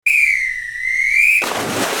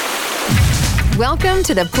Welcome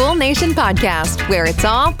to the Pool Nation podcast, where it's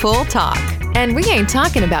all pool talk. And we ain't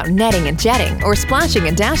talking about netting and jetting or splashing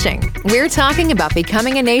and dashing. We're talking about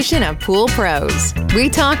becoming a nation of pool pros. We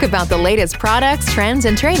talk about the latest products, trends,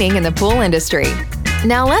 and training in the pool industry.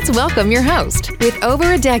 Now let's welcome your host, with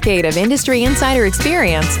over a decade of industry insider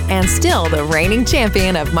experience and still the reigning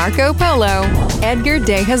champion of Marco Polo, Edgar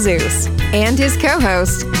De Jesus, and his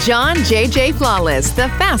co-host, John JJ Flawless, the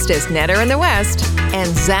fastest netter in the West, and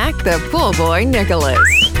Zach the Pool Boy Nicholas.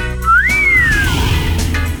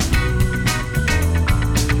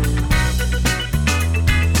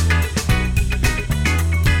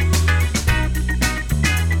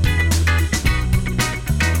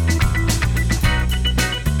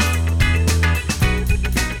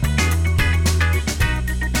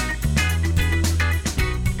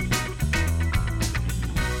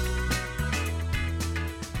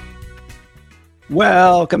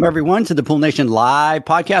 Welcome, everyone, to the Pool Nation Live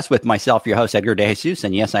podcast with myself, your host, Edgar De Jesus.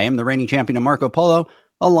 And yes, I am the reigning champion of Marco Polo,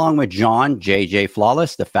 along with John JJ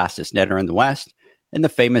Flawless, the fastest netter in the West, and the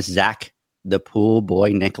famous Zach, the Pool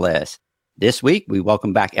Boy Nicholas. This week, we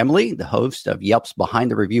welcome back Emily, the host of Yelp's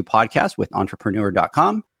Behind the Review podcast with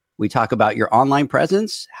Entrepreneur.com. We talk about your online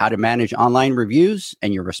presence, how to manage online reviews,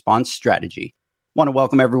 and your response strategy. Want to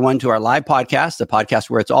welcome everyone to our live podcast, the podcast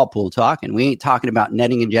where it's all pool talk, and we ain't talking about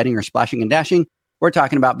netting and jetting or splashing and dashing. We're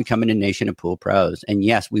talking about becoming a nation of pool pros. And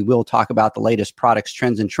yes, we will talk about the latest products,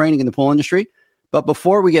 trends, and training in the pool industry. But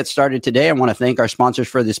before we get started today, I want to thank our sponsors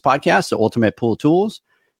for this podcast, the Ultimate Pool Tools,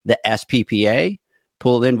 the SPPA,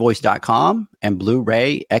 poolinvoice.com, and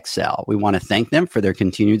Blu-ray XL. We want to thank them for their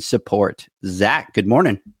continued support. Zach, good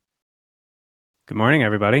morning. Good morning,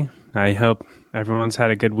 everybody. I hope everyone's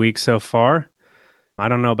had a good week so far. I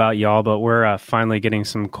don't know about y'all, but we're finally getting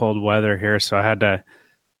some cold weather here, so I had to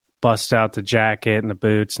bust out the jacket and the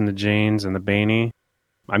boots and the jeans and the beanie.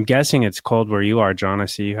 I'm guessing it's cold where you are, John. I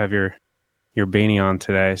see you have your beanie on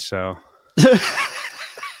today, so.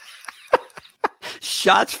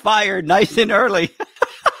 Shots fired nice and early.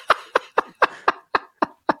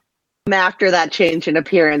 After that change in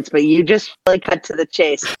appearance, but you just really cut to the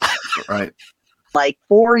chase. Right. Like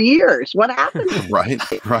 4 years. What happened?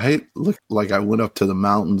 Right. Look, like I went up to the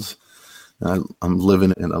mountains. I'm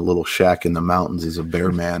living in a little shack in the mountains as a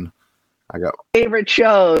bear man. I got favorite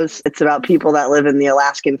shows. It's about people that live in the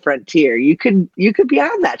Alaskan frontier. You could be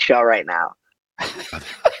on that show right now.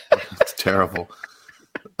 It's terrible.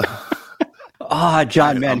 Oh,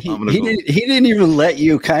 John, man, he didn't even let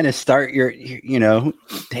you kind of start your,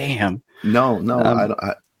 damn. No,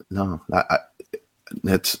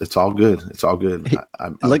 it's all good. It's all good.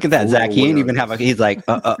 Look at that, Zach. He ain't even have he's like,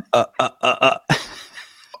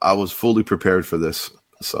 I was fully prepared for this.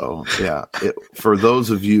 So yeah, for those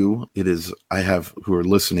of you, who are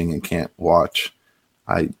listening and can't watch,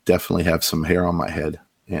 I definitely have some hair on my head.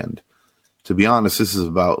 And to be honest, this is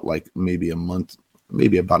about like maybe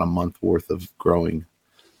about a month worth of growing,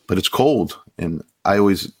 but it's cold and I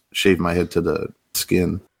always shave my head to the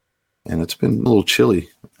skin and it's been a little chilly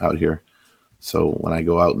out here. So when I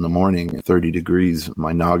go out in the morning at 30 degrees,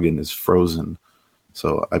 my noggin is frozen.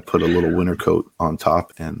 So I put a little winter coat on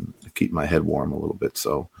top and keep my head warm a little bit.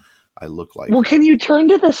 So I look like... Well, can you turn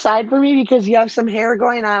to the side for me? Because you have some hair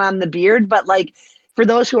going on the beard. But like, for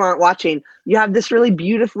those who aren't watching, you have this really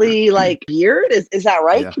beautifully like beard. Is that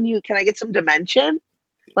right? Yeah. Can I get some dimension?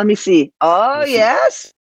 Let me see. Oh,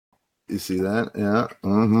 yes. You see that? Yeah.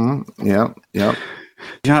 Mm-hmm. Yeah.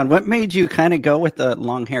 John, what made you kind of go with the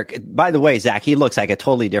long hair? By the way, Zach, he looks like a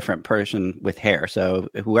totally different person with hair. So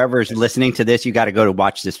whoever's listening to this, you got to go to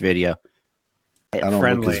watch this video. I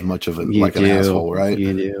don't look as much of an asshole, right?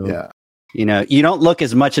 You do. Yeah. You don't look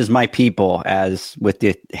as much as my people as with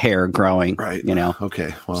the hair growing. Right.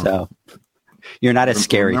 Okay. Well, so you're not as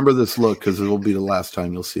scary. Remember this look because it will be the last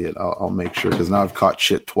time you'll see it. I'll make sure because now I've caught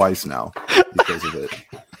shit twice now because of it.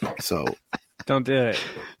 So don't do it.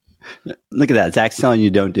 Look at that. Zach's telling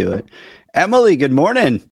you don't do it. Emily, good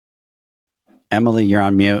morning. Emily, you're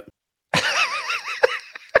on mute.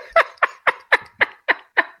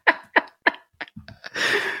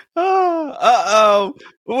 Uh-oh.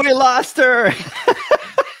 We lost her.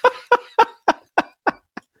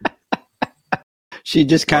 She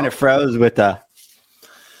just kind of froze with and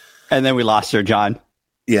then we lost her, John.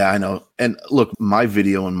 Yeah, I know. And look, my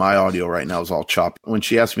video and my audio right now is all chopped. When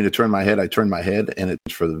she asked me to turn my head, I turned my head and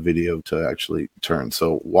it's for the video to actually turn.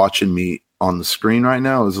 So watching me on the screen right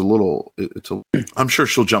now is I'm sure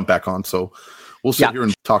she'll jump back on. So we'll sit here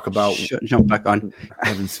and talk about jump back on. I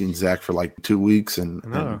haven't seen Zach for like 2 weeks and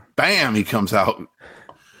bam, he comes out.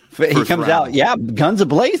 He comes out, guns a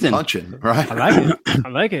blazing, punching, right? I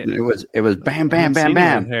like it. It was bam, bam, bam,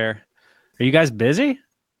 bam. Hair. Are you guys busy?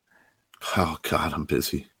 Oh God, I'm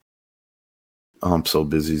busy. Oh, I'm so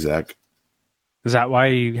busy, Zach. Is that why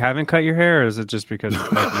you haven't cut your hair, or is it just because?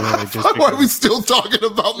 Like, really just because... Why are we still talking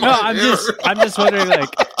about my hair? I'm just wondering, like,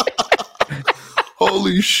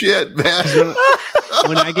 holy shit, man!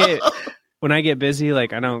 When I get busy,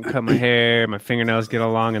 like I don't cut my hair, my fingernails get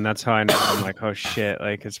all long, and that's how I know I'm like, oh shit,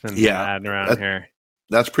 like it's been bad around here.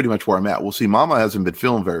 That's pretty much where I'm at. Well, see, Mama hasn't been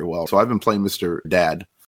feeling very well, so I've been playing Mr. Dad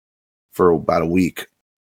for about a week.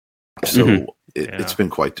 So it's been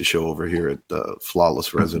quite the show over here at the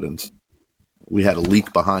Flawless Residence. We had a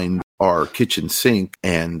leak behind our kitchen sink,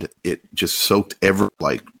 and it just soaked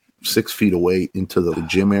like 6 feet away into the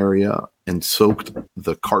gym area and soaked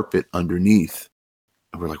the carpet underneath.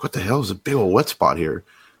 And we're like, what the hell is a big old wet spot here?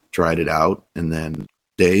 Dried it out, and then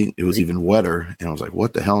it was even wetter. And I was like,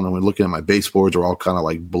 what the hell? And then we're looking at my baseboards are all kind of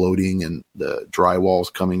like bloating, and the drywall's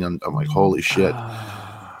coming on. I'm like, holy shit.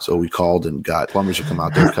 So we called and got plumbers to come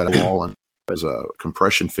out there, cut a wall, and there's a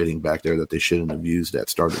compression fitting back there that they shouldn't have used that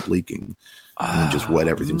started leaking and just wet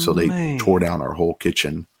everything. So they tore down our whole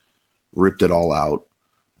kitchen, ripped it all out.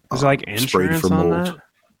 Was like insurance on that?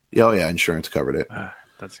 Yeah, insurance covered it.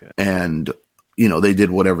 That's good. And, they did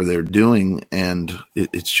whatever they're doing, and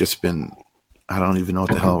it's just been, I don't even know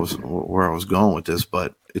what the hell where I was going with this,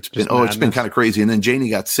 but it's been kind of crazy. And then Janie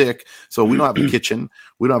got sick, so we don't have a kitchen.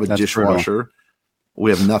 We don't have a dishwasher. Brutal. We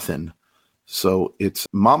have nothing. So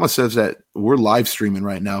Mama says that we're live streaming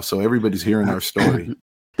right now, so everybody's hearing our story.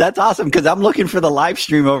 That's awesome, because I'm looking for the live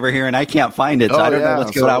stream over here and I can't find it. So I don't know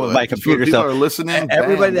what's going on with my computer. People are listening.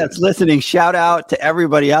 Everybody that's listening, shout out to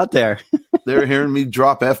everybody out there. They're hearing me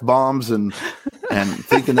drop F-bombs and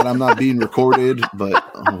thinking that I'm not being recorded, but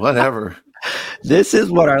whatever. This is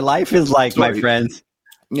what our life is like, my friends.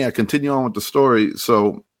 Yeah, continue on with the story.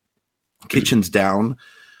 So kitchen's down.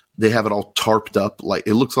 They have it all tarped up. Like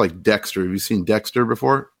it looks like Dexter. Have you seen Dexter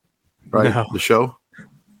before? Right? No. The show?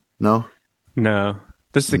 No? No.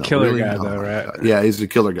 This is the killer guy, though, right? Yeah, he's the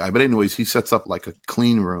killer guy. But anyways, he sets up like a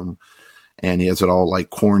clean room, and he has it all like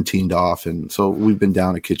quarantined off. And so we've been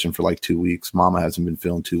down at kitchen for like 2 weeks. Mama hasn't been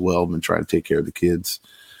feeling too well. Been trying to take care of the kids.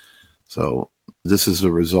 So this is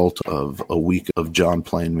the result of a week of John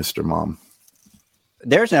playing Mr. Mom.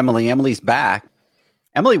 There's Emily. Emily's back.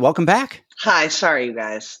 Emily, welcome back. Hi. Sorry, you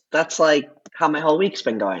guys. That's like how my whole week's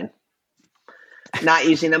been going. Not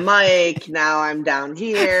using a mic. Now I'm down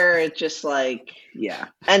here. It's just like, yeah.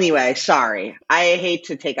 Anyway, sorry. I hate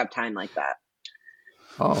to take up time like that.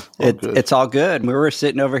 It's all good. We were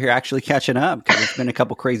sitting over here actually catching up because it's been a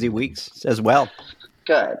couple crazy weeks as well.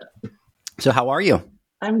 Good. So how are you?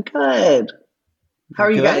 I'm good. How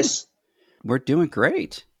are you guys? We're doing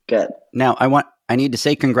great. Good. Now I need to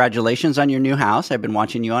say congratulations on your new house. I've been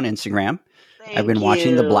watching you on Instagram. I've been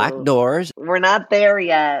watching the black doors. We're not there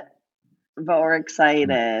yet. But we're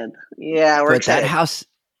excited. Yeah, we're excited.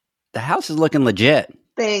 The house is looking legit.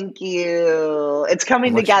 Thank you. It's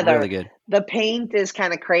coming together. Really good. The paint is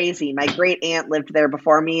kind of crazy. My great aunt lived there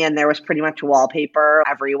before me, and there was pretty much wallpaper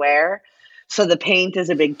everywhere. So the paint is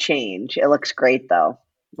a big change. It looks great, though.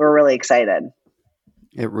 We're really excited.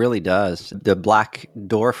 It really does. The black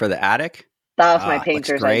door for the attic. That was my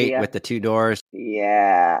painter's idea. With the 2 doors.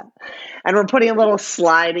 Yeah. And we're putting a little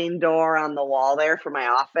sliding door on the wall there for my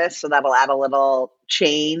office. So that'll add a little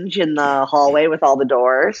change in the hallway with all the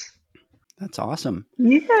doors. That's awesome.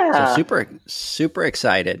 Yeah. So super, super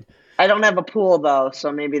excited. I don't have a pool, though.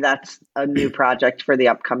 So maybe that's a new project for the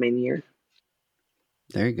upcoming year.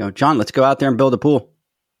 There you go. John, let's go out there and build a pool.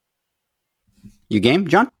 You game,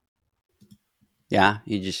 John? Yeah.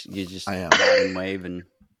 You just I am. nod and wave, and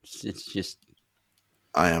it's just.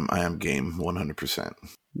 I am game 100%.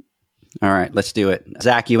 All right, let's do it.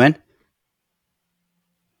 Zach, you in?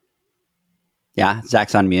 Yeah,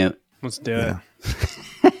 Zach's on mute. Let's do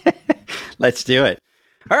it. Let's do it.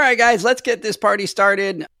 All right, guys, let's get this party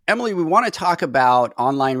started. Emily, we want to talk about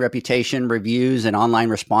online reputation reviews and online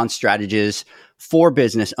response strategies for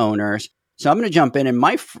business owners. So I'm going to jump in. And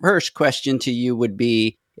my first question to you would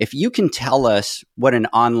be, if you can tell us what an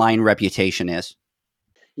online reputation is.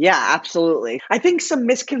 Yeah, absolutely. I think some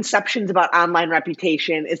misconceptions about online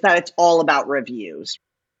reputation is that it's all about reviews.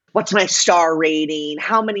 What's my star rating?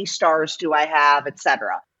 How many stars do I have,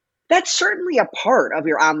 etc. That's certainly a part of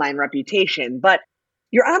your online reputation, but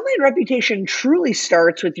your online reputation truly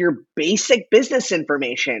starts with your basic business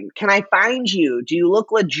information. Can I find you? Do you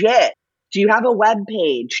look legit? Do you have a web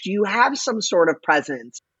page? Do you have some sort of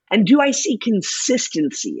presence? And do I see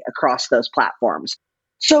consistency across those platforms?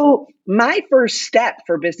 So my first step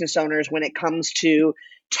for business owners when it comes to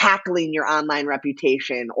tackling your online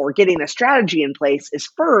reputation or getting a strategy in place is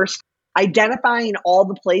first identifying all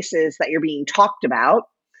the places that you're being talked about,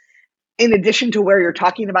 in addition to where you're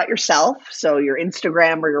talking about yourself, so your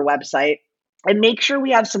Instagram or your website, and make sure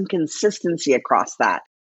we have some consistency across that.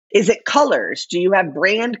 Is it colors? Do you have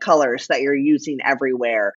brand colors that you're using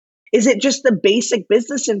everywhere? Is it just the basic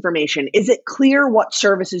business information? Is it clear what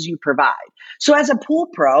services you provide? So as a pool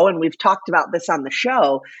pro, and we've talked about this on the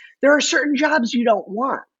show, there are certain jobs you don't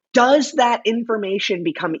want. Does that information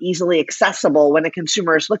become easily accessible when a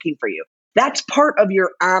consumer is looking for you? That's part of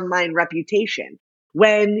your online reputation.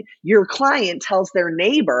 When your client tells their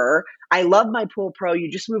neighbor, I love my pool pro, you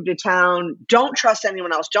just moved to town, don't trust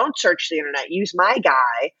anyone else, don't search the internet, use my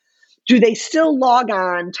guy. Do they still log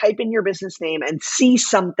on, type in your business name, and see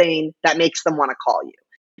something that makes them want to call you?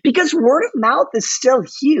 Because word of mouth is still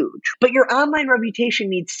huge, but your online reputation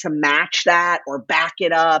needs to match that or back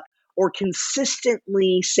it up or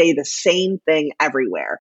consistently say the same thing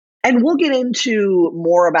everywhere. And we'll get into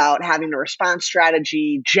more about having a response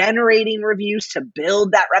strategy, generating reviews to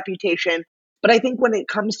build that reputation. But I think when it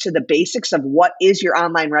comes to the basics of what is your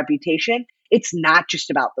online reputation, it's not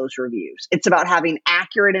just about those reviews. It's about having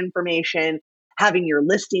accurate information, having your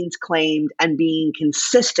listings claimed, and being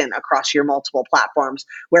consistent across your multiple platforms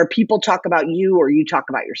where people talk about you or you talk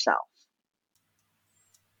about yourself.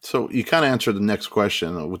 So you kind of answered the next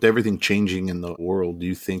question. With everything changing in the world, do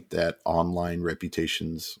you think that online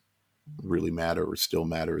reputations really matter or still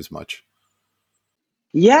matter as much?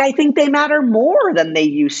 Yeah, I think they matter more than they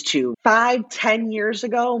used to. 5-10 years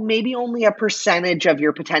ago, maybe only a percentage of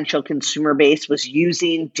your potential consumer base was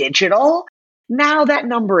using digital. Now that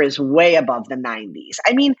number is way above the 90s.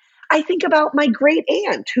 I mean, I think about my great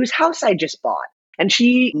aunt whose house I just bought, and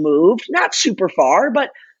she moved not super far, but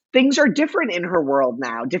things are different in her world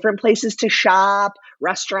now, different places to shop,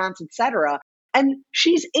 restaurants, etc. And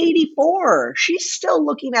she's 84. She's still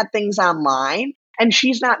looking at things online, and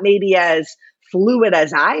she's not maybe as fluid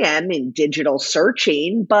as I am in digital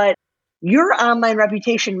searching, but your online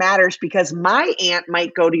reputation matters because my aunt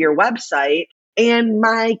might go to your website and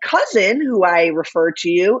my cousin, who I refer to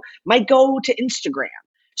you, might go to Instagram.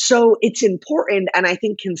 So it's important. And I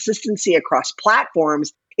think consistency across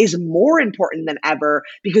platforms is more important than ever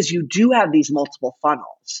because you do have these multiple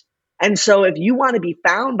funnels. And so if you want to be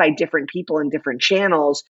found by different people in different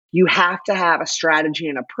channels, you have to have a strategy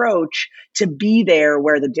and approach to be there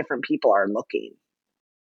where the different people are looking.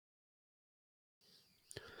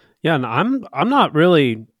 Yeah, and I'm not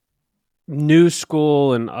really new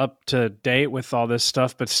school and up to date with all this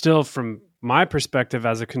stuff, but still from my perspective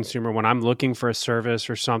as a consumer, when I'm looking for a service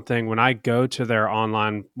or something, when I go to their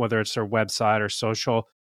online, whether it's their website or social,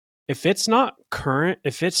 if it's not current,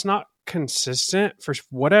 if it's not consistent for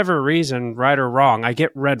whatever reason, right or wrong, I get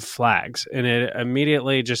red flags and it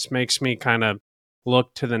immediately just makes me kind of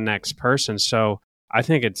look to the next person. So I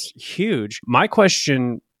think it's huge. My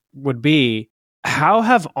question would be, how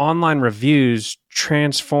have online reviews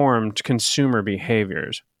transformed consumer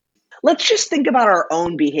behaviors? Let's just think about our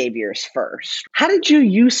own behaviors first. How did you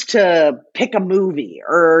used to pick a movie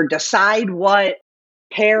or decide what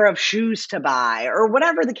pair of shoes to buy or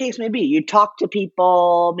whatever the case may be? You'd talk to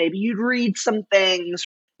people, maybe you'd read some things.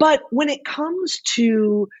 But when it comes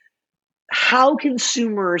to how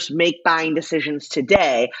consumers make buying decisions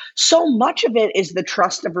today, so much of it is the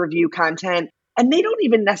trust of review content. And they don't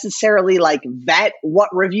even necessarily vet what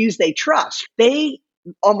reviews they trust. They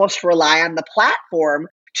almost rely on the platform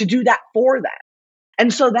to do that for them.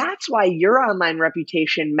 And so that's why your online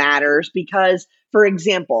reputation matters because, for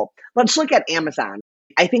example, let's look at Amazon.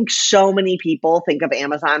 I think so many people think of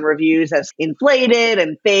Amazon reviews as inflated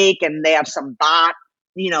and fake, and they have some bot,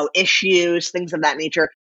 issues, things of that nature.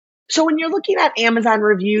 So when you're looking at Amazon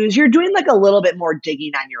reviews, you're doing a little bit more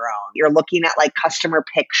digging on your own. You're looking at customer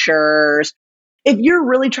pictures. If you're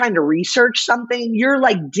really trying to research something, you're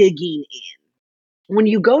digging in. When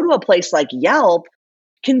you go to a place like Yelp,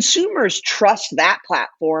 consumers trust that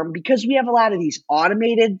platform because we have a lot of these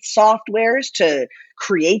automated softwares to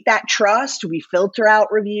create that trust. We filter out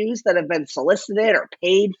reviews that have been solicited or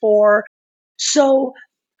paid for. So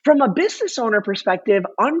from a business owner perspective,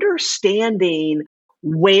 understanding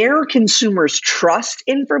where consumers trust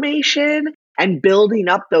information and building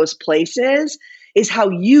up those places is how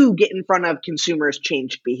you get in front of consumers'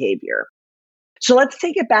 changed behavior. So let's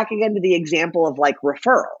take it back again to the example of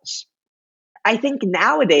referrals. I think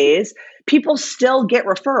nowadays people still get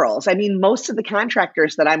referrals. I mean, most of the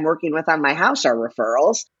contractors that I'm working with on my house are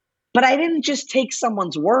referrals, but I didn't just take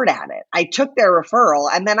someone's word at it. I took their referral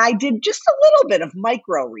and then I did just a little bit of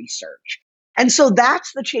micro research. And so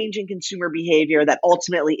that's the change in consumer behavior that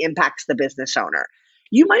ultimately impacts the business owner.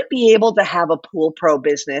 You might be able to have a pool pro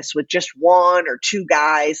business with just one or two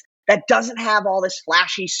guys that doesn't have all this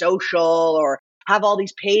flashy social or have all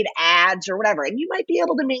these paid ads or whatever. And you might be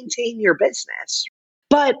able to maintain your business.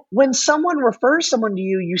 But when someone refers someone to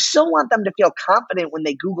you, you still want them to feel confident when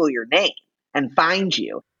they Google your name and find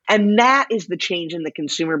you. And that is the change in the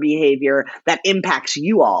consumer behavior that impacts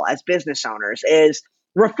you all as business owners. Is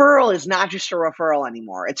referral is not just a referral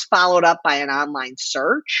anymore. It's followed up by an online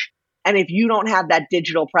search. And if you don't have that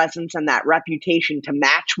digital presence and that reputation to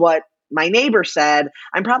match what my neighbor said,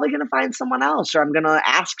 I'm probably going to find someone else, or I'm going to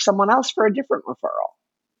ask someone else for a different referral.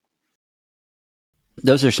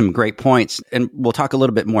 Those are some great points. And we'll talk a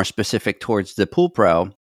little bit more specific towards the Pool Pro.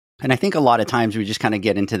 And I think a lot of times we just kind of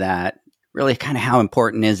get into that, really kind of how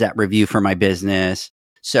important is that review for my business?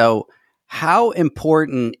 So how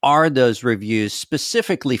important are those reviews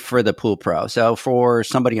specifically for the Pool Pro? So for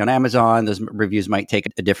somebody on Amazon, those reviews might take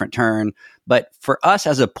a different turn. But for us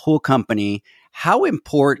as a pool company, how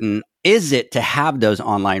important is it to have those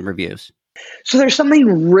online reviews? So there's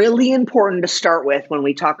something really important to start with when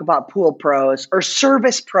we talk about pool pros or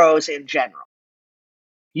service pros in general.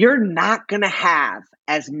 You're not going to have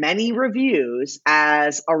as many reviews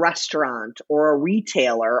as a restaurant or a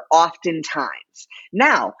retailer oftentimes.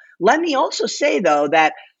 Now, let me also say, though,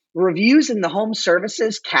 that reviews in the home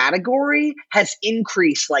services category has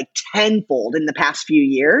increased like tenfold in the past few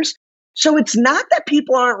years. So it's not that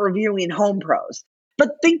people aren't reviewing home pros, but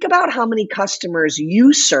think about how many customers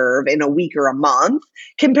you serve in a week or a month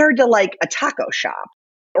compared to like a taco shop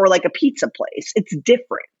or like a pizza place. It's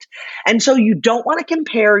different. And so you don't want to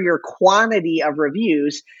compare your quantity of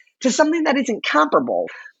reviews to something that isn't comparable.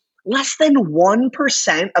 Less than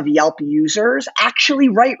 1% of Yelp users actually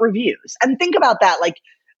write reviews. And think about that. Like,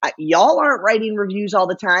 y'all aren't writing reviews all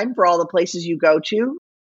the time for all the places you go to.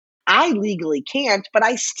 I legally can't, but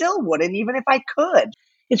I still wouldn't even if I could.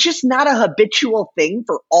 It's just not a habitual thing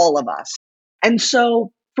for all of us. And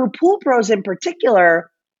so for pool pros in particular,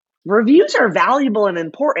 reviews are valuable and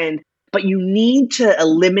important, but you need to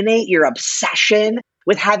eliminate your obsession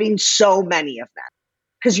with having so many of them,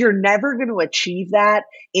 because you're never going to achieve that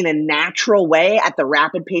in a natural way at the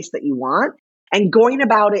rapid pace that you want. And going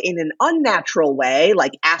about it in an unnatural way,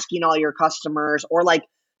 like asking all your customers or like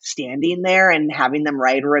standing there and having them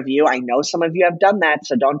write a review. I know some of you have done that,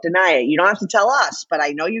 so don't deny it. You don't have to tell us, but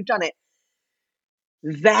I know you've done it.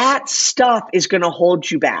 That stuff is going to hold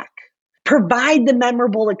you back. Provide the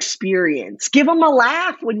memorable experience. Give them a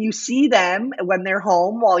laugh when you see them when they're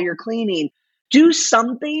home while you're cleaning. Do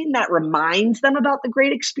something that reminds them about the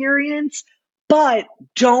great experience, but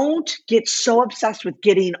don't get so obsessed with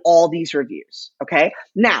getting all these reviews, okay?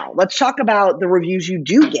 Now, let's talk about the reviews you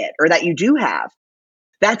do get or that you do have.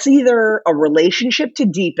 That's either a relationship to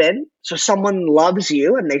deepen, so someone loves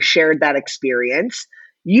you and they shared that experience.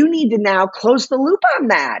 You need to now close the loop on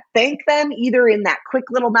that. Thank them either in that quick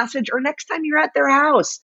little message or next time you're at their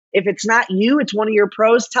house. If it's not you, it's one of your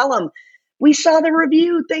pros, tell them, we saw the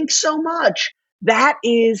review, thanks so much. That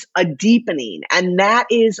is a deepening, and that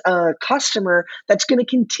is a customer that's going to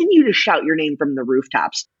continue to shout your name from the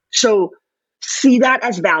rooftops. So see that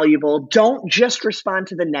as valuable. Don't just respond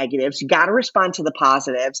to the negatives. You got to respond to the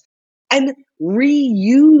positives and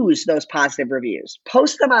reuse those positive reviews.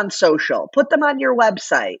 Post them on social, put them on your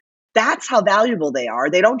website. That's how valuable they are.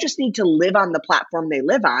 They don't just need to live on the platform they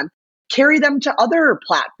live on. Carry them to other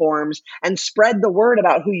platforms and spread the word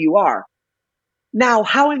about who you are. Now,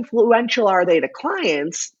 how influential are they to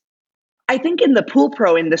clients? I think in the pool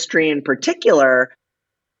pro industry in particular,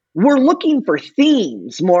 we're looking for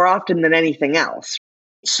themes more often than anything else.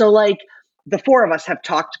 So like the four of us have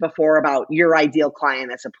talked before about your ideal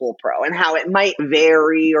client as a pool pro and how it might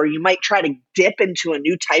vary, or you might try to dip into a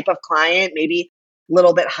new type of client, maybe a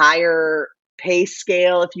little bit higher pay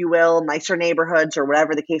scale, if you will, nicer neighborhoods or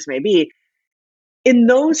whatever the case may be. In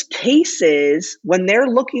those cases, when they're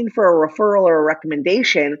looking for a referral or a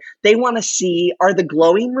recommendation, they want to see, are the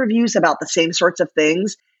glowing reviews about the same sorts of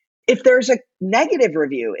things? If there's a negative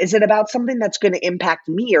review, is it about something that's going to impact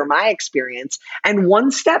me or my experience? And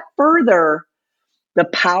one step further, the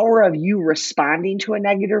power of you responding to a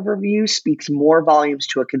negative review speaks more volumes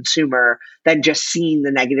to a consumer than just seeing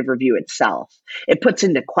the negative review itself. It puts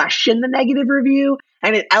into question the negative review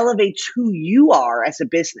and it elevates who you are as a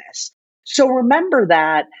business. So remember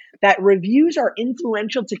that reviews are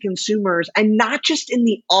influential to consumers and not just in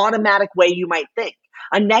the automatic way you might think.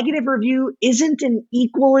 A negative review isn't an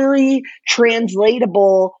equally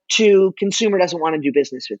translatable to consumer doesn't want to do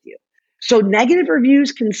business with you. So negative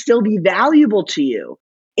reviews can still be valuable to you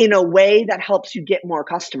in a way that helps you get more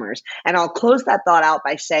customers. And I'll close that thought out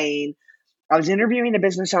by saying, I was interviewing a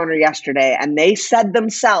business owner yesterday and they said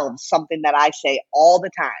themselves something that I say all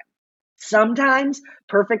the time. Sometimes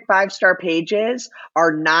perfect 5-star pages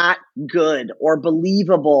are not good or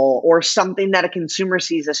believable or something that a consumer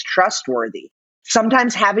sees as trustworthy.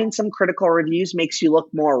 Sometimes having some critical reviews makes you look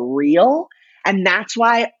more real. And that's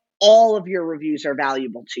why all of your reviews are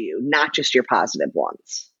valuable to you, not just your positive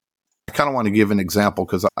ones. I kind of want to give an example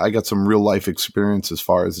because I got some real life experience as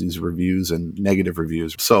far as these reviews and negative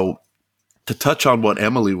reviews. So to touch on what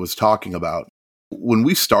Emily was talking about, when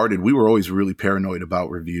we started, we were always really paranoid about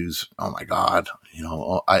reviews. Oh my God,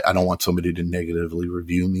 I don't want somebody to negatively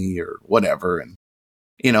review me or whatever. And,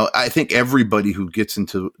 I think everybody who gets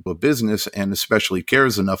into a business and especially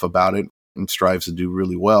cares enough about it and strives to do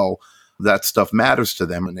really well, that stuff matters to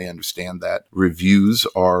them. And they understand that reviews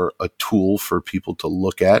are a tool for people to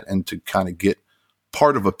look at and to kind of get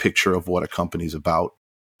part of a picture of what a company's about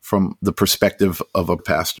from the perspective of a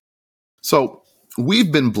pastor. So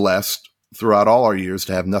we've been blessed throughout all our years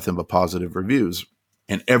to have nothing but positive reviews.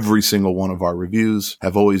 And every single one of our reviews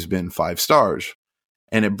have always been 5 stars.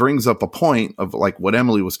 And it brings up a point of like what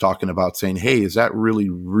Emily was talking about, saying, hey, is that really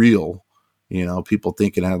real? People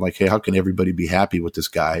thinking like, hey, how can everybody be happy with this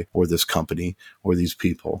guy or this company or these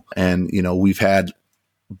people? And, we've had,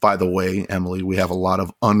 by the way, Emily, we have a lot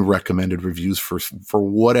of unrecommended reviews for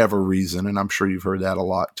whatever reason. And I'm sure you've heard that a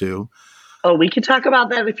lot too. Oh, we can talk about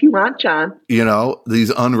that if you want, John.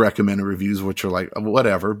 These unrecommended reviews, which are like,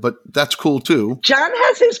 whatever, but that's cool too. John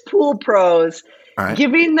has his pool pros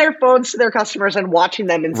giving their phones to their customers and watching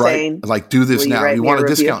them and saying, like, do this now. You want a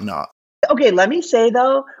discount? No. Okay, let me say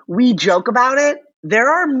though, we joke about it. There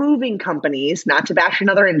are moving companies, not to bash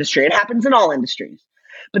another industry. It happens in all industries.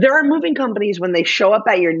 But there are moving companies, when they show up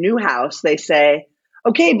at your new house, they say,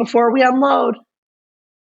 okay, before we unload,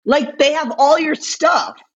 like they have all your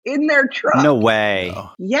stuff in their truck. No way.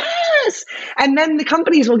 Yes. And then the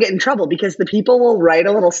companies will get in trouble because the people will write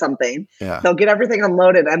a little something. Yeah. They'll get everything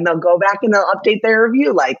unloaded and they'll go back and they'll update their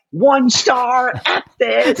review like 1 star at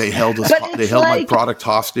this. They held my product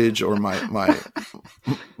hostage, or my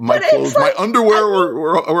clothes, my underwear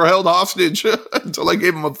were held hostage until I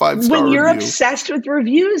gave them a 5-star review. When you're obsessed with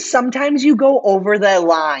reviews, sometimes you go over the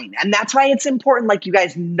line. And that's why it's important. Like, you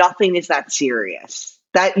guys, nothing is that serious.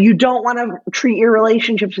 That you don't want to treat your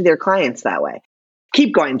relationships with your clients that way.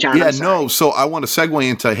 Keep going, John. Yeah, no. So I want to segue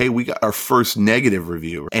into, hey, we got our first negative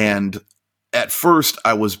review. And at first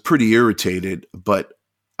I was pretty irritated, but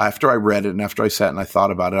after I read it and after I sat and I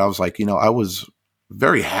thought about it, I was like, I was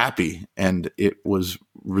very happy, and it was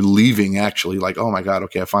relieving, actually. Like, oh my God,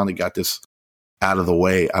 okay, I finally got this out of the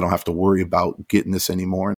way. I don't have to worry about getting this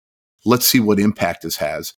anymore. Let's see what impact this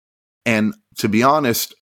has. And to be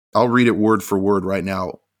honest, I'll read it word for word right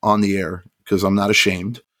now on the air because I'm not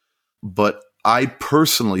ashamed. But I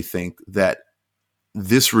personally think that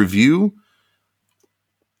this review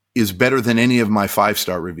is better than any of my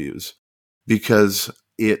 5-star reviews because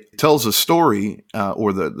it tells a story,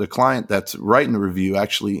 or the client that's writing the review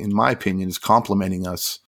actually, in my opinion, is complimenting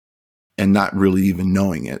us and not really even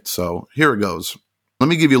knowing it. So here it goes. Let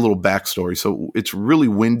me give you a little backstory. So it's really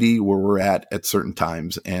windy where we're at certain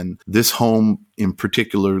times. And this home in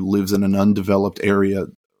particular lives in an undeveloped area.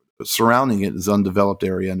 Surrounding it is undeveloped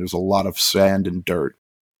area, and there's a lot of sand and dirt.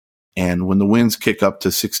 And when the winds kick up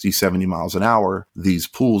to 60, 70 miles an hour, these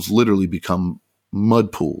pools literally become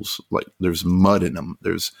mud pools. Like, there's mud in them.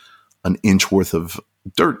 There's an inch worth of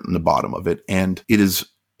dirt in the bottom of it. And it is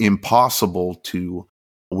impossible to,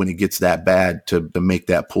 when it gets that bad, to make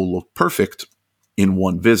that pool look perfect in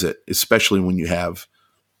one visit, especially when you have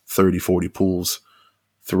 30, 40 pools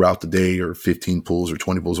throughout the day, or 15 pools or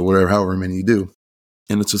 20 pools or whatever, however many you do.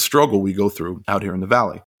 And it's a struggle we go through out here in the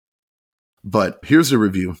valley. But here's the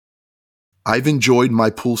review. I've enjoyed my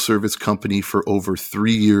pool service company for over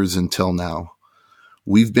 3 years until now.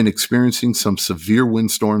 We've been experiencing some severe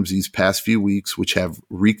windstorms these past few weeks, which have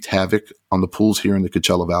wreaked havoc on the pools here in the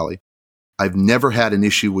Coachella Valley. I've never had an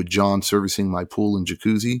issue with John servicing my pool and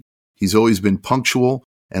jacuzzi. He's always been punctual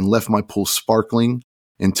and left my pool sparkling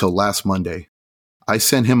until last Monday. I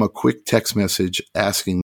sent him a quick text message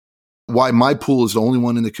asking why my pool is the only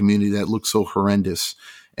one in the community that looks so horrendous,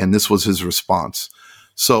 and this was his response.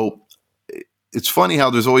 So it's funny how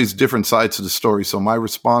there's always different sides to the story. So my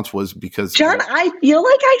response was because... John, I feel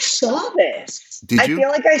like I saw this. Did you? I feel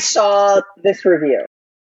like I saw this review.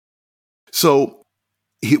 So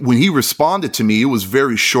when he responded to me, it was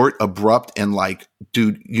very short, abrupt, and like,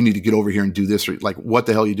 dude, you need to get over here and do this. Or like, what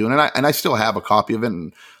the hell are you doing? And I still have a copy of it,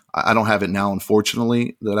 and I don't have it now,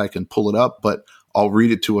 unfortunately, that I can pull it up, but I'll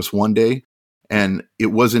read it to us one day. And it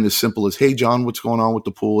wasn't as simple as, hey, John, what's going on with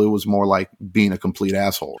the pool? It was more like being a complete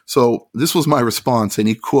asshole. So this was my response, and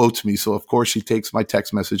he quotes me. So, of course, he takes my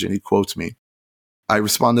text message and he quotes me. I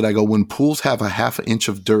responded, I go, when pools have a half an inch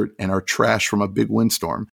of dirt and are trashed from a big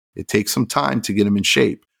windstorm, it takes some time to get them in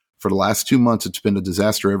shape. For the last 2 months, it's been a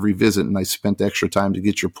disaster every visit, and I spent the extra time to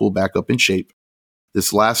get your pool back up in shape.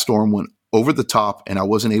 This last storm went over the top, and I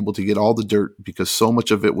wasn't able to get all the dirt because so much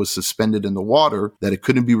of it was suspended in the water that it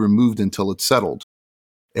couldn't be removed until it settled.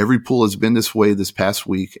 Every pool has been this way this past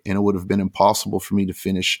week, and it would have been impossible for me to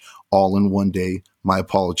finish all in one day. My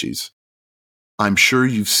apologies. I'm sure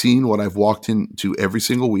you've seen what I've walked into every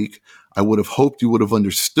single week. I would have hoped you would have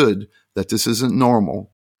understood that this isn't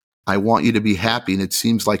normal. I want you to be happy, and it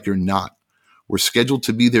seems like you're not. We're scheduled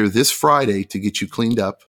to be there this Friday to get you cleaned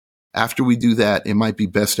up. After we do that, it might be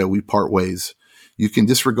best that we part ways. You can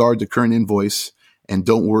disregard the current invoice and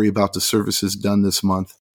don't worry about the services done this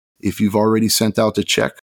month. If you've already sent out the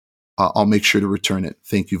check, I'll make sure to return it.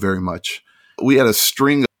 Thank you very much. We had a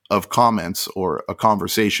string of comments or a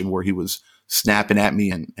conversation where he was snapping at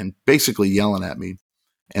me and basically yelling at me.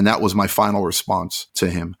 And that was my final response to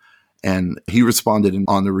him. And he responded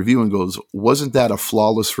on the review and goes, wasn't that a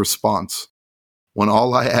flawless response? When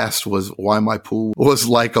all I asked was why my pool was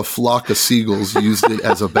like a flock of seagulls used it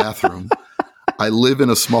as a bathroom. I live in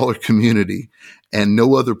a smaller community and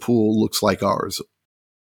no other pool looks like ours.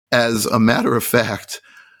 As a matter of fact,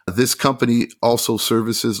 this company also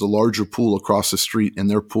services the larger pool across the street and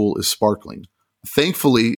their pool is sparkling.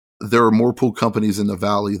 Thankfully, there are more pool companies in the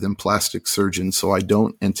valley than plastic surgeons, so I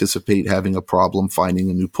don't anticipate having a problem finding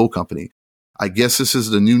a new pool company. I guess this is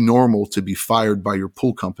the new normal to be fired by your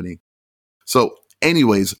pool company. So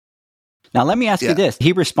anyways. Now, let me ask you this.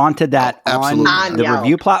 He responded that on the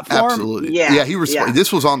review platform? Absolutely. Yeah, he responded.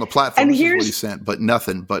 This was on the platform. And this is what he sent, but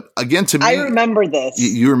nothing. But again, to me. I remember this.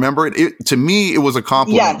 You remember it? To me, it was a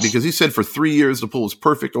compliment because he said for 3 years, the pool was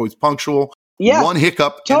perfect, always punctual. Yeah. One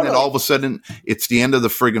hiccup, and then all of a sudden, it's the end of the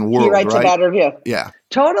friggin' world, he writes a bad review. Yeah.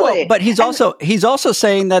 Totally. Well, but he's also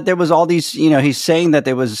saying that there was all these, he's saying that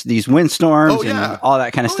there was these windstorms and all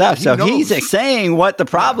that kind of stuff. So he's saying what the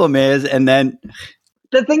problem is, and then...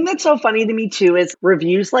 The thing that's so funny to me, too, is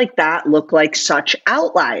reviews like that look like such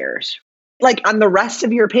outliers. Like on the rest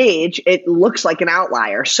of your page, it looks like an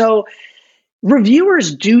outlier. So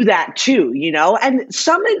reviewers do that, too, And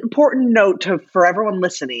some important note for everyone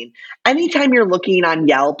listening, anytime you're looking on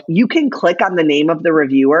Yelp, you can click on the name of the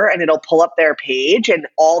reviewer and it'll pull up their page and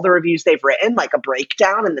all the reviews they've written, like a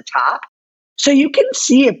breakdown in the top. So you can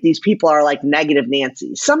see if these people are like negative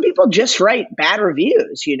Nancy. Some people just write bad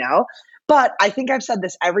reviews, But I think I've said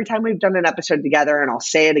this every time we've done an episode together, and I'll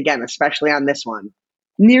say it again, especially on this one.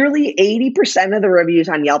 Nearly 80% of the reviews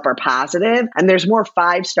on Yelp are positive, and there's more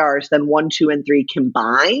 5 stars than 1, 2, and 3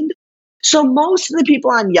 combined. So most of the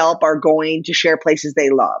people on Yelp are going to share places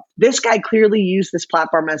they love. This guy clearly used this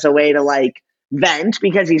platform as a way to vent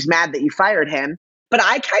because he's mad that you fired him. But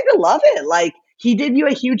I kind of love it. He did you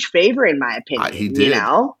a huge favor, in my opinion. He did.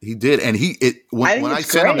 He did, and when I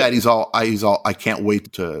sent him that, he's all, I can't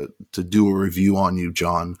wait to do a review on you,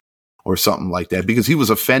 John, or something like that, because he was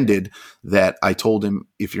offended that I told him,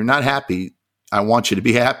 if you're not happy, I want you to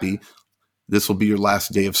be happy. This will be your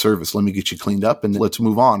last day of service. Let me get you cleaned up, and let's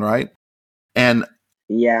move on, right? And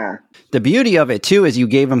yeah, the beauty of it too is you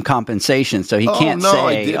gave him compensation, so he can't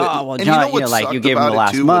say, "Oh, well, John, you gave him the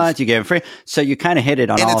last month, you gave him free." So you kind of hit it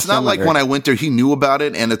on all cylinders. And it's not like when I went there, he knew about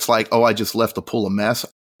it, and it's like, "Oh, I just left the pool a mess."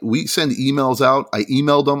 We send emails out. I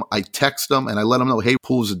emailed them, I text them, and I let them know, "Hey,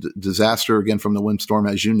 pool's a disaster again from the windstorm,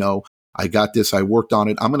 as you know. I got this. I worked on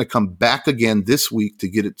it. I'm going to come back again this week to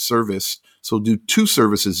get it serviced. So do 2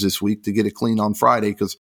 services this week to get it clean on Friday,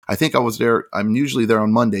 because I think I was there. I'm usually there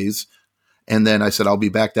on Mondays." And then I said, I'll be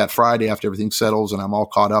back that Friday after everything settles and I'm all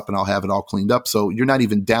caught up and I'll have it all cleaned up. So you're not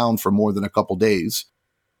even down for more than a couple days.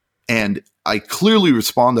 And I clearly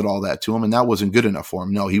responded all that to him, and that wasn't good enough for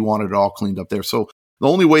him. No, he wanted it all cleaned up there. So the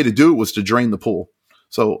only way to do it was to drain the pool.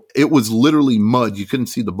 So it was literally mud. You couldn't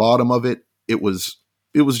see the bottom of it. It was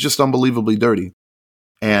just unbelievably dirty.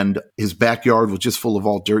 And his backyard was just full of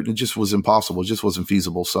all dirt. It just was impossible. It just wasn't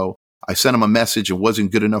feasible. So I sent him a message. It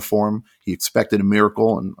wasn't good enough for him. He expected a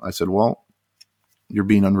miracle. And I said, well, you're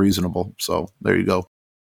being unreasonable. So there you go.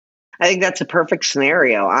 I think that's a perfect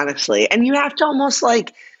scenario, honestly. And you have to almost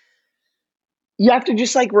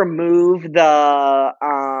just remove the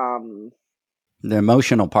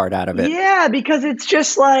emotional part out of it. Yeah, because it's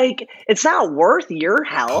just it's not worth your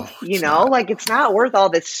health, it's not worth all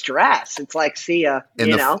this stress. It's see ya,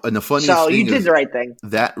 And the funniest thing you did the right thing.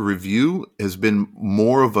 That review has been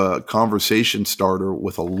more of a conversation starter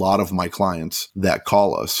with a lot of my clients that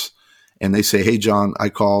call us. And they say, hey, John, I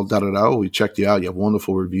called, we checked you out. You have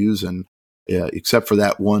wonderful reviews. And except for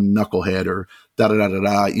that one knucklehead or da da da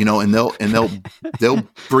da da, they'll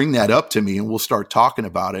bring that up to me, and we'll start talking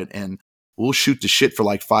about it, and we'll shoot the shit for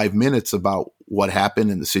like 5 minutes about what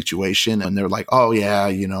happened in the situation. And they're like, oh yeah,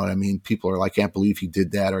 you know what I mean? People are like, I can't believe he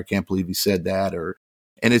did that, or I can't believe he said that,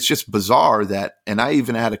 and it's just bizarre that, and I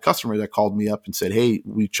even had a customer that called me up and said, hey,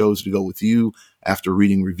 we chose to go with you after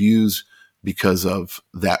reading reviews because of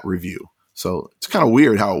that review. So it's kind of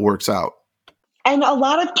weird how it works out. And a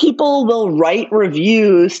lot of people will write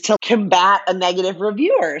reviews to combat a negative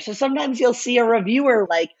reviewer. So sometimes you'll see a reviewer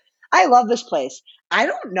like, I love this place. I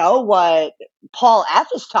don't know what Paul F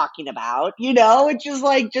is talking about.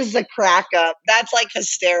 It's just a crack up. That's like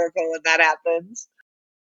hysterical when that happens.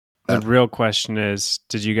 The real question is,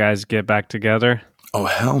 did you guys get back together? Oh,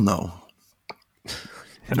 hell no.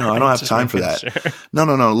 No, I don't have time for that. Sure. No.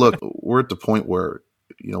 Look, we're at the point where,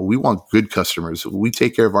 we want good customers. We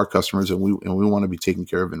take care of our customers, and we want to be taken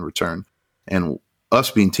care of in return. And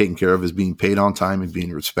us being taken care of is being paid on time and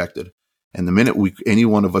being respected. And the minute any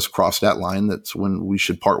one of us cross that line, that's when we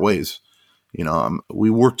should part ways. We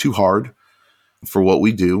work too hard for what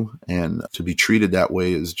we do, and to be treated that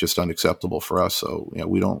way is just unacceptable for us. So,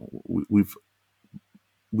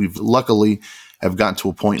 we've luckily have gotten to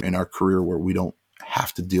a point in our career where we don't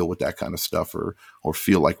have to deal with that kind of stuff or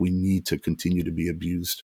feel like we need to continue to be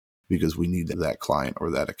abused because we need that client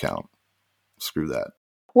or that account. Screw that.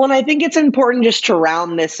 Well, and I think it's important just to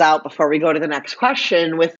round this out before we go to the next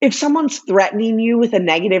question with, if someone's threatening you with a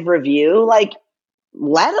negative review, like,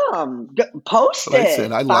 let them post it. I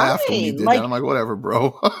said, I laughed when you did that. I'm like, whatever,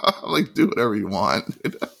 bro. Like, do whatever you want.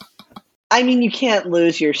 I mean, you can't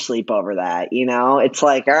lose your sleep over that. It's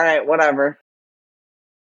like, all right, whatever.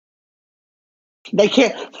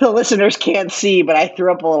 The listeners can't see, but I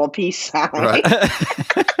threw up a little peace sign. Right.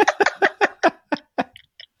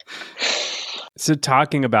 So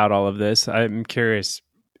talking about all of this, I'm curious,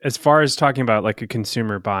 as far as talking about like a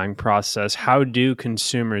consumer buying process, how do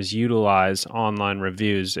consumers utilize online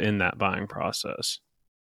reviews in that buying process?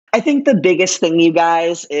 I think the biggest thing, you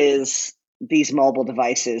guys, is these mobile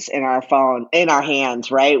devices in our phone, in our hands,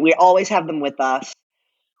 right? We always have them with us,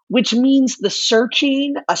 which means the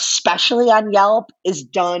searching, especially on Yelp, is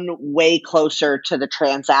done way closer to the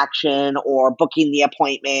transaction or booking the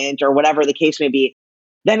appointment or whatever the case may be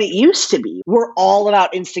than it used to be. We're all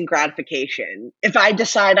about instant gratification. If I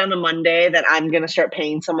decide on a Monday that I'm going to start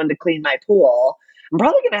paying someone to clean my pool, I'm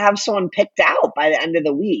probably going to have someone picked out by the end of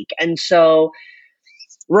the week. And so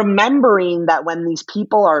remembering that when these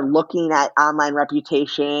people are looking at online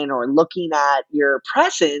reputation or looking at your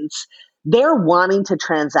presence, they're wanting to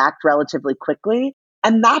transact relatively quickly.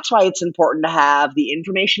 And that's why it's important to have the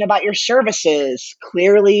information about your services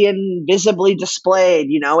clearly and visibly displayed.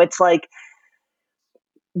 It's like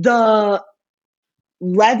the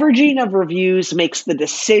leveraging of reviews makes the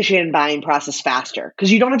decision buying process faster because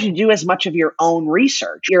you don't have to do as much of your own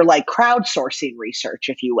research. You're like crowdsourcing research,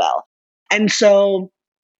 if you will. And so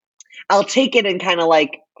I'll take it and kind of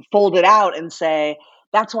like fold it out and say,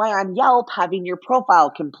 that's why on Yelp, having your profile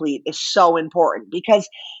complete is so important because,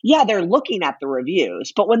 yeah, they're looking at the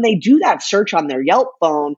reviews, but when they do that search on their Yelp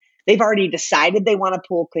phone, they've already decided they want a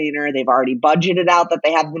pool cleaner. They've already budgeted out that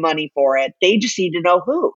they have the money for it. They just need to know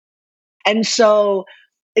who. And so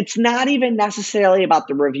it's not even necessarily about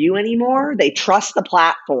the review anymore. They trust the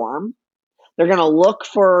platform. They're going to look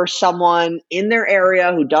for someone in their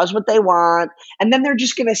area who does what they want. And then they're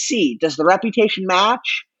just going to see, does the reputation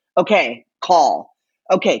match? Okay, call.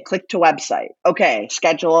 Okay, click to website. Okay,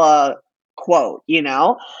 schedule a quote,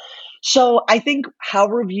 So I think how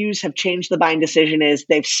reviews have changed the buying decision is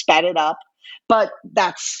they've sped it up, but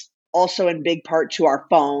that's also in big part to our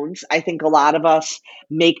phones. I think a lot of us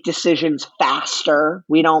make decisions faster.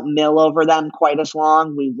 We don't mill over them quite as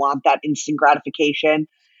long. We want that instant gratification.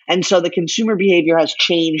 And so the consumer behavior has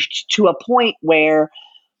changed to a point where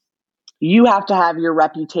you have to have your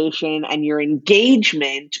reputation and your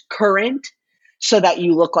engagement current so that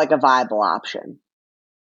you look like a viable option.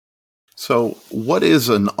 So what is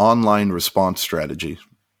an online response strategy?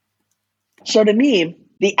 So to me,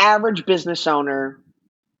 the average business owner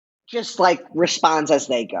just like responds as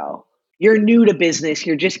they go. You're new to business.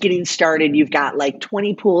 You're just getting started. You've got like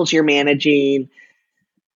 20 pools you're managing.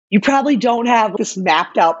 You probably don't have this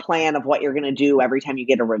mapped out plan of what you're going to do every time you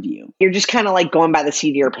get a review. You're just kind of like going by the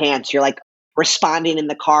seat of your pants. You're like responding in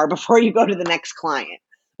the car before you go to the next client,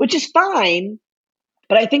 which is fine.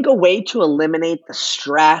 But I think a way to eliminate the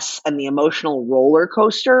stress and the emotional roller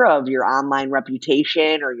coaster of your online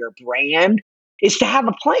reputation or your brand is to have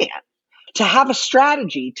a plan, to have a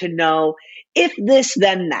strategy, to know if this,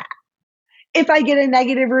 then that. If I get a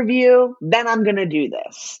negative review, then I'm going to do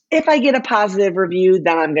this. If I get a positive review,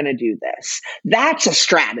 then I'm going to do this. That's a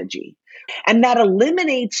strategy. And that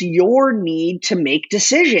eliminates your need to make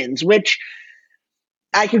decisions, which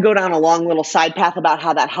I could go down a long little side path about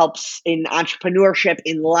how that helps in entrepreneurship,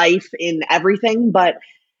 in life, in everything. But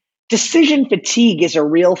decision fatigue is a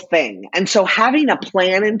real thing. And so having a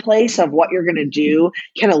plan in place of what you're going to do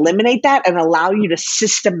can eliminate that and allow you to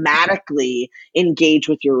systematically engage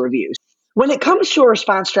with your reviews. When it comes to a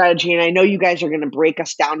response strategy, and I know you guys are going to break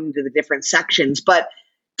us down into the different sections, but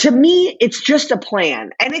to me, it's just a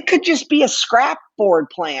plan. And it could just be a scrap board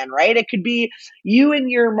plan, right? It could be you and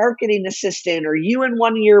your marketing assistant or you and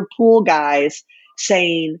one of your pool guys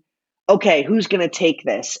saying, okay, who's going to take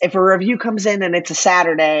this? If a review comes in and it's a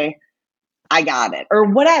Saturday, I got it, or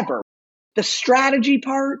whatever. The strategy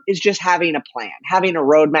part is just having a plan, having a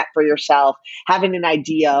roadmap for yourself, having an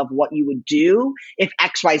idea of what you would do if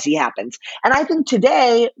XYZ happens. And I think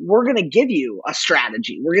today we're going to give you a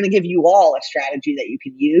strategy. We're going to give you all a strategy that you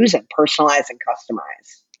can use and personalize and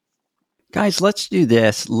customize. Guys, let's do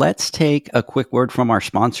this. Let's take a quick word from our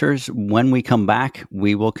sponsors. When we come back,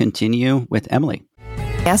 we will continue with Emily.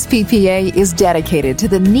 SPPA is dedicated to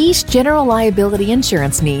the niche general liability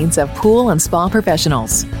insurance needs of pool and spa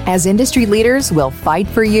professionals. As industry leaders, we'll fight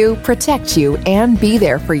for you, protect you, and be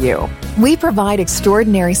there for you. We provide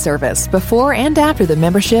extraordinary service before and after the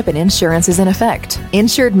membership and insurance is in effect.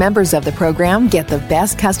 Insured members of the program get the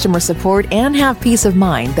best customer support and have peace of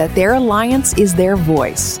mind that their alliance is their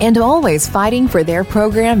voice and always fighting for their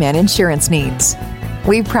program and insurance needs.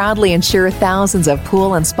 We proudly insure thousands of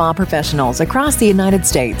pool and spa professionals across the United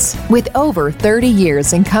States. With over 30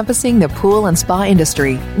 years encompassing the pool and spa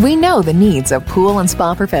industry, we know the needs of pool and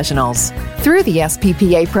spa professionals. Through the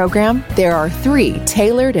SPPA program, there are 3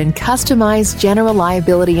 tailored and customized general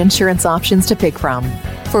liability insurance options to pick from.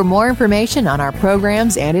 For more information on our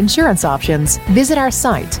programs and insurance options, visit our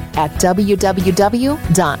site at www.thesppa.com.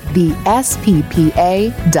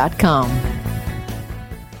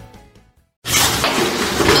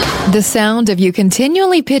 The sound of you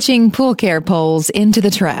continually pitching pool care poles into the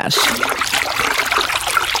trash.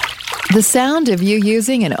 The sound of you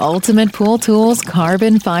using an Ultimate Pool Tools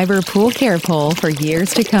carbon fiber pool care pole for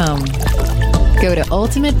years to come. Go to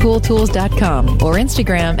ultimatepooltools.com or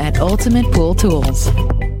Instagram at ultimatepooltools.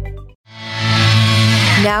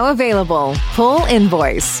 Now available, Pool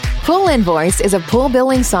Invoice. Pool Invoice is a pool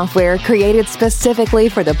billing software created specifically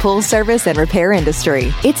for the pool service and repair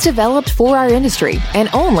industry. It's developed for our industry and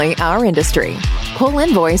only our industry. Pool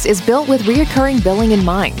Invoice is built with recurring billing in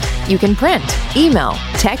mind. You can print, email,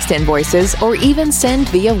 text invoices, or even send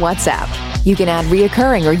via WhatsApp. You can add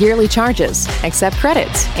reoccurring or yearly charges, accept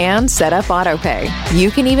credits, and set up autopay. You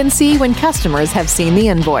can even see when customers have seen the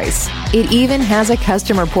invoice. It even has a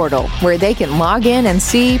customer portal where they can log in and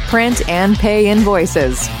see, print, and pay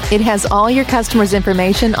invoices. It has all your customers'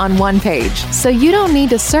 information on one page, so you don't need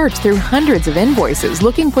to search through hundreds of invoices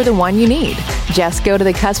looking for the one you need. Just go to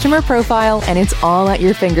the customer profile and it's all at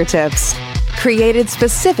your fingertips. Created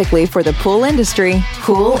specifically for the pool industry,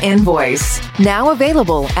 Pool Invoice. Now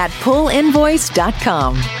available at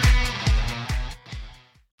poolinvoice.com.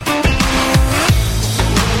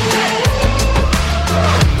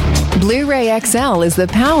 Blu-ray XL is the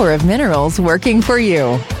power of minerals working for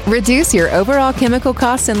you. Reduce your overall chemical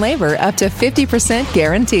costs and labor up to 50%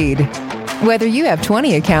 guaranteed. Whether you have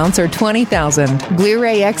 20 accounts or 20,000,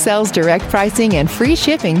 Blu-ray XL's direct pricing and free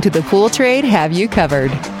shipping to the pool trade have you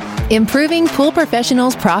covered. Improving pool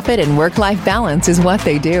professionals' profit and work-life balance is what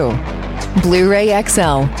they do. Blu-ray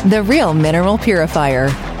XL, the real mineral purifier.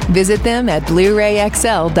 Visit them at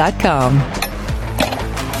BluRayXL.com.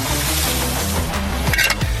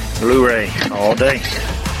 Blu-ray all day.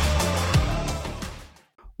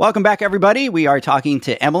 Welcome back, everybody. We are talking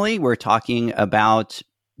to Emily. We're talking about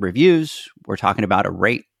reviews. We're talking about a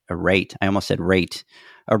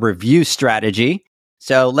review strategy.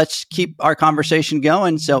 So let's keep our conversation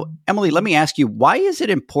going. So, Emily, let me ask you, why is it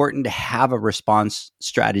important to have a response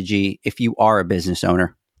strategy if you are a business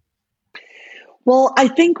owner? Well, I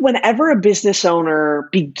think whenever a business owner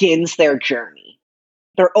begins their journey,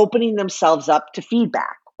 they're opening themselves up to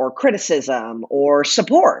feedback or criticism or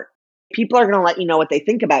support. People are going to let you know what they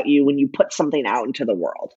think about you when you put something out into the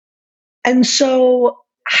world. And so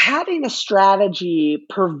having a strategy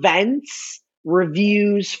prevents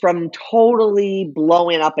reviews from totally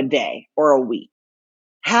blowing up a day or a week.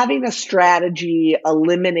 Having a strategy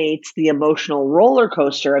eliminates the emotional roller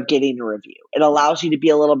coaster of getting a review. It allows you to be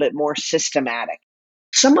a little bit more systematic.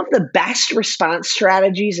 Some of the best response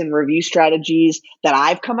strategies and review strategies that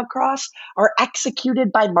I've come across are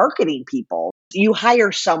executed by marketing people. You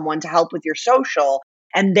hire someone to help with your social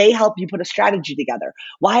and they help you put a strategy together.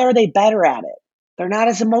 Why are they better at it? They're not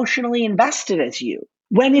as emotionally invested as you.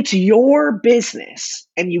 When it's your business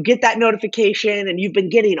and you get that notification and you've been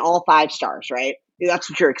getting all 5 stars, right? That's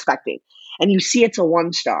what you're expecting. And you see it's a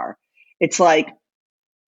 1 star. It's like,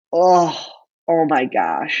 oh my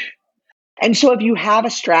gosh. And so if you have a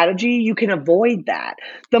strategy, you can avoid that.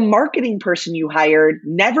 The marketing person you hired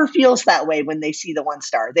never feels that way when they see the 1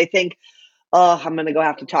 star. They think, oh, I'm going to go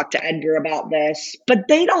have to talk to Edgar about this. But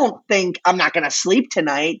they don't think I'm not going to sleep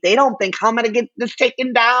tonight. They don't think how I'm going to get this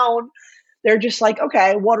taken down. They're just like,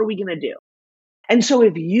 okay, what are we going to do? And so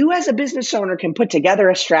if you as a business owner can put together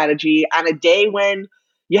a strategy on a day when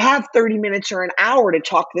you have 30 minutes or an hour to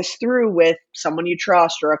talk this through with someone you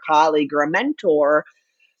trust or a colleague or a mentor,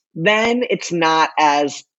 then it's not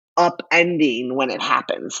as upending when it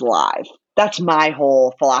happens live. That's my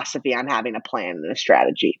whole philosophy on having a plan and a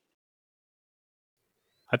strategy.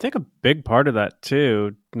 I think a big part of that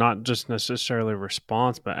too, not just necessarily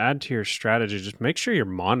response, but add to your strategy. Just make sure you're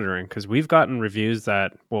monitoring, because we've gotten reviews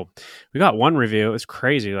that, well, we got one review. It was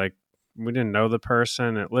crazy. Like, we didn't know the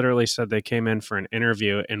person. It literally said they came in for an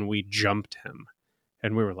interview and we jumped him.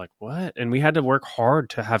 And we were like, what? And we had to work hard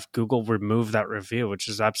to have Google remove that review, which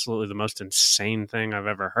is absolutely the most insane thing I've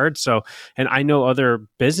ever heard. So, and I know other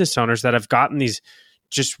business owners that have gotten these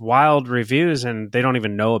just wild reviews and they don't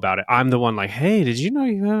even know about it. I'm the one like, hey, did you know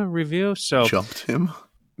you have a review? So jumped him.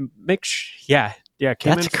 Yeah.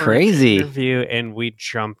 Came That's in for crazy. an interview and we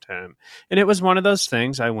jumped him. And it was one of those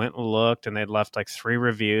things. I went and looked and they'd left like 3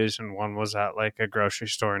 reviews, and one was at like a grocery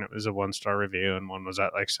store and it was a 1-star review, and one was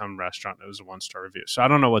at like some restaurant and it was a 1-star review. So I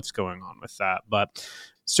don't know what's going on with that. But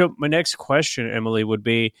so my next question, Emily, would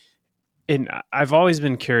be, and I've always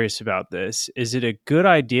been curious about this, is it a good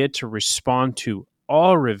idea to respond to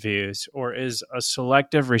all reviews, or is a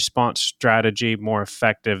selective response strategy more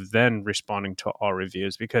effective than responding to all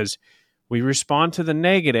reviews? Because we respond to the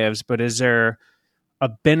negatives, but is there a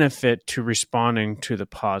benefit to responding to the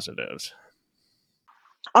positives?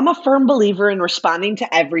 I'm a firm believer in responding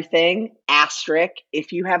to everything, asterisk,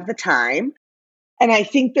 if you have the time. And I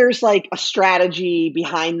think there's like a strategy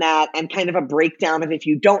behind that and kind of a breakdown of, if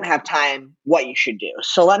you don't have time, what you should do.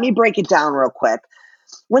 So let me break it down real quick.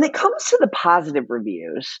 When it comes to the positive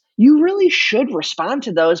reviews, you really should respond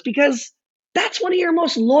to those, because that's one of your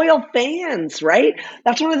most loyal fans, right?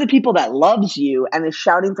 That's one of the people that loves you and is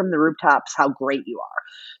shouting from the rooftops how great you are.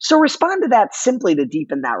 So respond to that simply to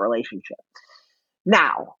deepen that relationship.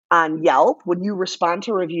 Now, on Yelp, when you respond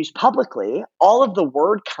to reviews publicly, all of the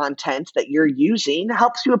word content that you're using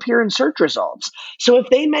helps you appear in search results. So if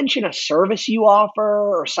they mention a service you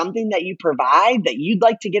offer or something that you provide that you'd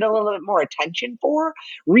like to get a little bit more attention for,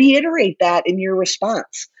 reiterate that in your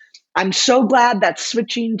response. I'm so glad that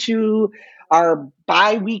switching to our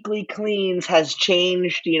bi-weekly cleans has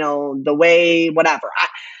changed, the way, whatever.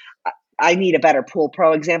 I need a better Pool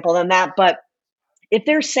Pro example than that, but if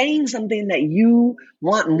they're saying something that you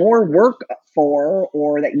want more work for,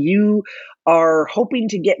 or that you are hoping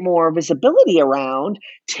to get more visibility around,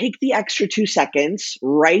 take the extra 2 seconds,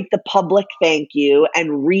 write the public thank you,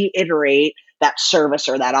 and reiterate that service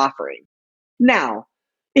or that offering. Now,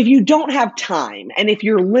 if you don't have time, and if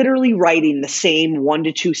you're literally writing the same 1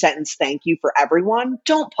 to 2 sentence thank you for everyone,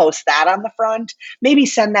 don't post that on the front. Maybe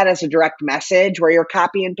send that as a direct message where you're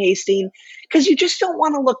copy and pasting, because you just don't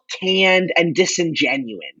want to look canned and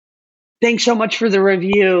disingenuous. Thanks so much for the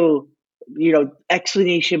review,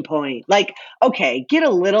 exclamation point. Like, okay, get a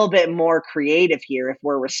little bit more creative here if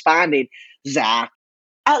we're responding. Zach,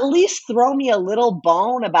 at least throw me a little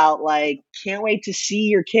bone about, like, can't wait to see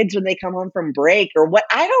your kids when they come home from break, or what,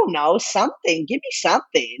 I don't know, something. Give me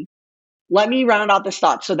something. Let me round out this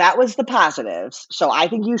thought. So that was the positives. So I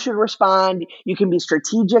think you should respond. You can be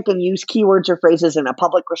strategic and use keywords or phrases in a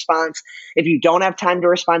public response. If you don't have time to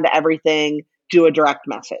respond to everything, do a direct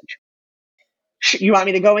message. You want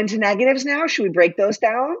me to go into negatives now? Should we break those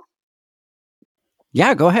down?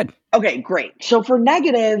 Yeah, go ahead. Okay, great. So for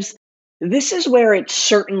negatives, this is where it's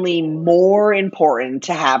certainly more important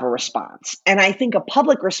to have a response. And I think a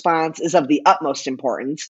public response is of the utmost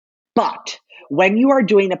importance. But when you are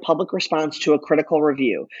doing a public response to a critical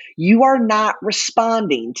review, you are not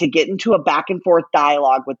responding to get into a back and forth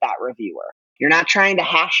dialogue with that reviewer. You're not trying to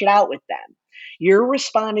hash it out with them. You're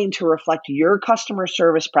responding to reflect your customer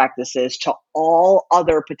service practices to all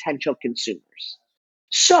other potential consumers.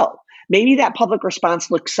 So maybe that public response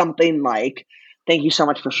looks something like, thank you so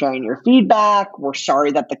much for sharing your feedback. We're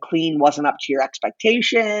sorry that the clean wasn't up to your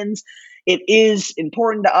expectations. It is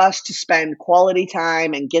important to us to spend quality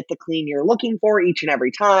time and get the clean you're looking for each and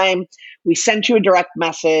every time. We sent you a direct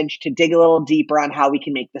message to dig a little deeper on how we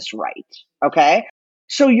can make this right. Okay.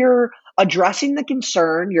 So you're addressing the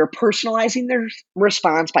concern, you're personalizing their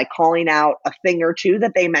response by calling out a thing or two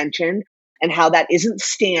that they mentioned and how that isn't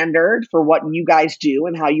standard for what you guys do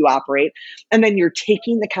and how you operate. And then you're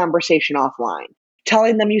taking the conversation offline,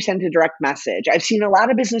 telling them you sent a direct message. I've seen a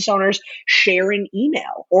lot of business owners share an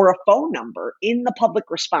email or a phone number in the public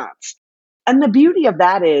response. And the beauty of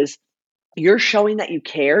that is you're showing that you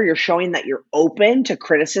care, you're showing that you're open to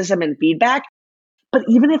criticism and feedback. But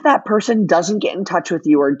even if that person doesn't get in touch with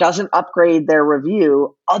you or doesn't upgrade their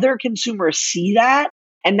review, other consumers see that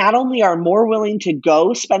and not only are more willing to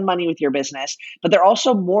go spend money with your business, but they're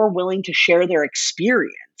also more willing to share their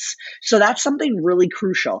experience. So that's something really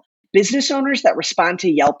crucial. Business owners that respond to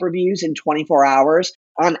Yelp reviews in 24 hours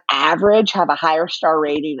on average have a higher star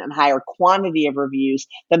rating and higher quantity of reviews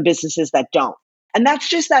than businesses that don't. And that's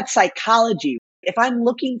just that psychology. If I'm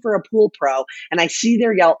looking for a pool pro and I see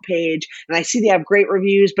their Yelp page and I see they have great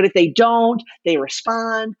reviews, but if they don't, they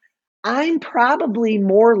respond, I'm probably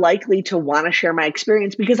more likely to want to share my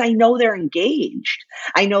experience because I know they're engaged.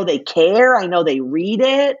 I know they care. I know they read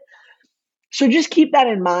it. So just keep that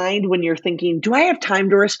in mind when you're thinking, do I have time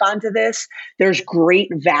to respond to this? There's great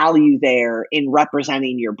value there in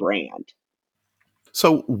representing your brand.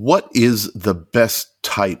 So what is the best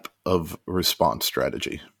type of response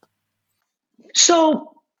strategy?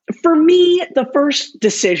 So for me, the first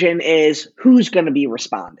decision is who's going to be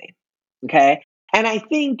responding. Okay. And I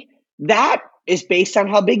think that is based on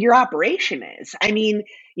how big your operation is. I mean,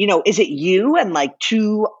 is it you and like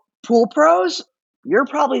 2 pool pros? You're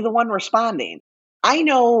probably the one responding. I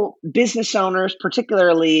know business owners,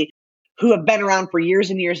 particularly who have been around for years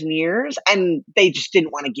and years and years, and they just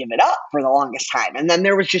didn't want to give it up for the longest time. And then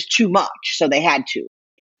there was just too much, so they had to.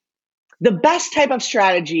 The best type of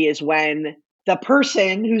strategy is when the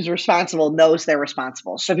person who's responsible knows they're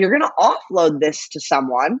responsible. So if you're going to offload this to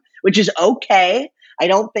someone, which is okay, I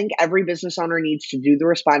don't think every business owner needs to do the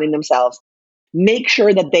responding themselves. Make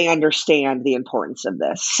sure that they understand the importance of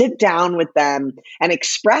this. Sit down with them and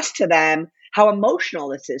express to them how emotional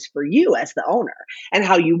this is for you as the owner and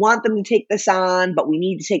how you want them to take this on, but we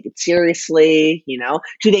need to take it seriously.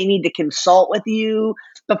 Do they need to consult with you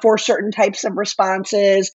before certain types of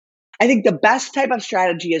responses? I think the best type of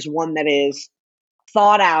strategy is one that is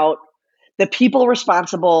thought out. The people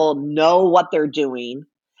responsible know what they're doing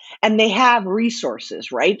and they have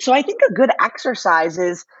resources, right? So I think a good exercise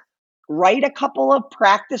is write a couple of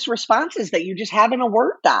practice responses that you just have in a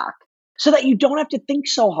Word doc so that you don't have to think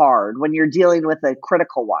so hard when you're dealing with a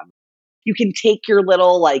critical one. You can take your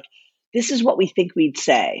little, this is what we think we'd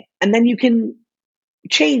say, and then you can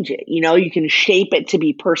change it. You can shape it to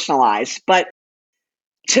be personalized. But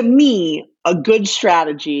to me, a good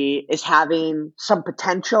strategy is having some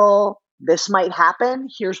potential, this might happen,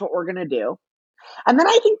 here's what we're going to do. And then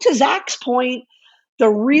I think to Zach's point, the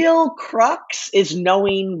real crux is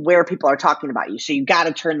knowing where people are talking about you. So you got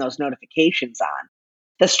to turn those notifications on.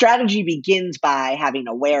 The strategy begins by having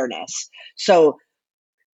awareness. So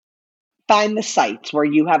find the sites where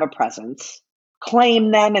you have a presence,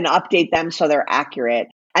 claim them and update them so they're accurate,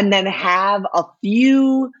 and then have a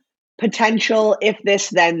few potential if this,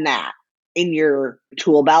 then that in your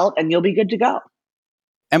tool belt, and you'll be good to go.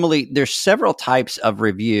 Emily, there's several types of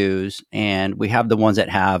reviews, and we have the ones that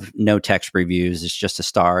have no text reviews. It's just the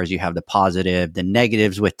stars. You have the positive, the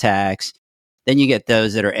negatives with text. Then you get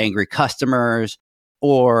those that are angry customers,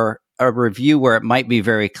 or a review where it might be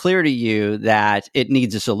very clear to you that it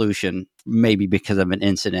needs a solution, maybe because of an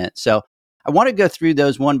incident. So I want to go through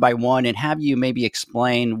those one by one and have you maybe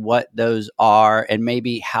explain what those are and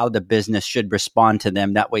maybe how the business should respond to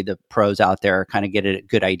them. That way the pros out there kind of get a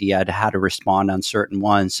good idea to how to respond on certain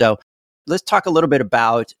ones. So let's talk a little bit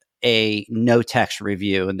about a no text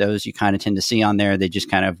review. And those you kind of tend to see on there. They just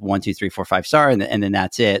kind of 1, 2, 3, 4, 5 star, and then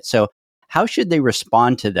that's it. So how should they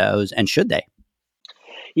respond to those, and should they?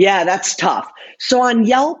 Yeah, that's tough. So on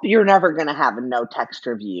Yelp, you're never going to have a no text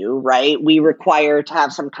review, right? We require to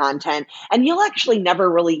have some content, and you'll actually never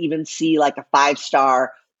really even see like a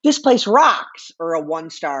 5-star, this place rocks, or a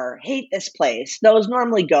 1-star, hate this place. Those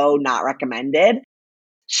normally go not recommended.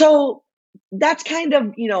 So that's kind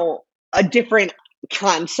of, a different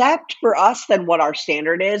concept for us than what our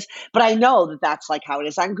standard is. But I know that that's like how it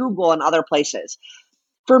is on Google and other places.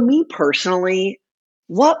 For me personally,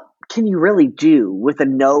 what can you really do with a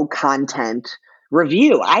no content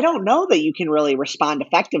review? I don't know that you can really respond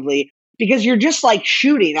effectively because you're just like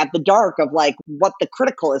shooting at the dark of like what the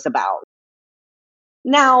critical is about.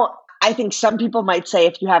 Now, I think some people might say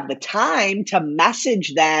if you have the time to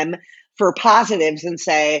message them for positives and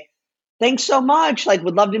say, thanks so much, like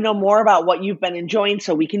would love to know more about what you've been enjoying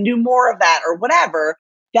so we can do more of that or whatever,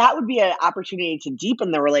 that would be an opportunity to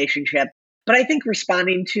deepen the relationship. But I think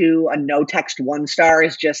responding to a no text 1-star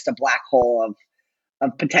is just a black hole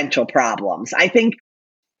of potential problems. I think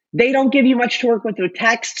they don't give you much to work with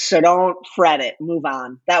text, so don't fret it. Move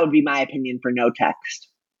on. That would be my opinion for no text.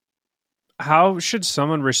 How should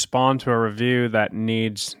someone respond to a review that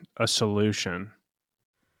needs a solution?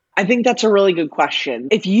 I think that's a really good question.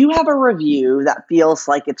 If you have a review that feels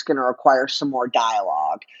like it's going to require some more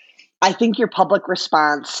dialogue, I think your public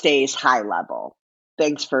response stays high level.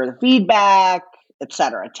 Thanks for the feedback,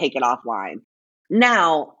 etc. Take it offline.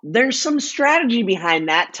 Now, there's some strategy behind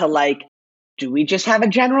that to like, do we just have a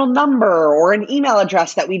general number or an email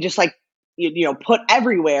address that we just like, put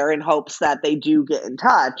everywhere in hopes that they do get in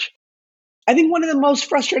touch? I think one of the most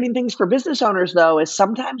frustrating things for business owners, though, is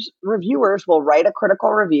sometimes reviewers will write a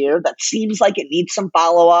critical review that seems like it needs some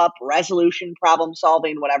follow-up, resolution, problem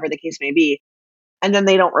solving, whatever the case may be, and then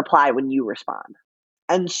they don't reply when you respond.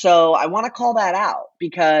 And so I want to call that out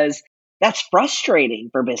because that's frustrating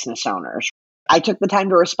for business owners. I took the time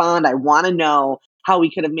to respond. I want to know how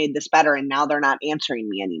we could have made this better, and now they're not answering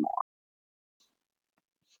me anymore.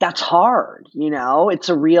 That's hard, it's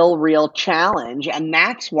a real challenge. And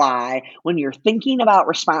that's why when you're thinking about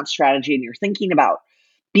response strategy and you're thinking about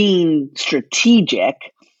being strategic,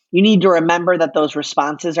 you need to remember that those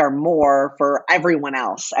responses are more for everyone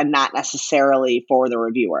else and not necessarily for the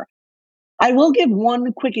reviewer. I will give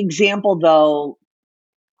one quick example, though.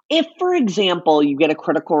 If, for example, you get a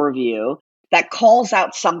critical review that calls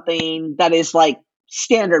out something that is like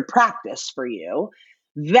standard practice for you,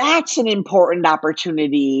 that's an important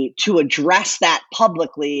opportunity to address that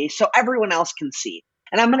publicly so everyone else can see.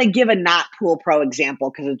 And I'm going to give a not Pool Pro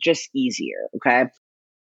example because it's just easier, okay?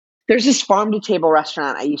 There's this farm-to-table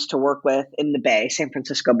restaurant I used to work with in the Bay, San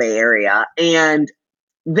Francisco Bay Area, and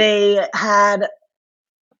they had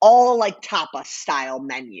all like tapas style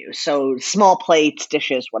menus, so small plates,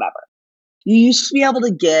 dishes, whatever. You used to be able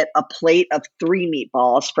to get a plate of 3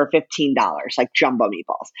 meatballs for $15, like jumbo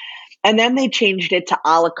meatballs. And then they changed it to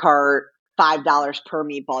a la carte, $5 per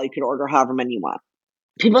meatball. You could order however many you want.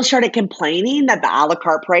 People started complaining that the a la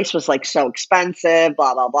carte price was like so expensive,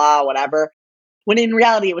 blah, blah, blah, whatever. When in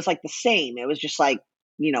reality, it was like the same. It was just like,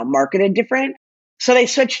 marketed different. So they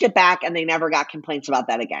switched it back and they never got complaints about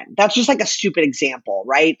that again. That's just like a stupid example,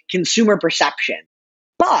 right? Consumer perception.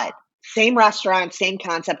 But same restaurant, same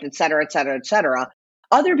concept, et cetera, et cetera, et cetera.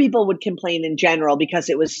 Other people would complain in general because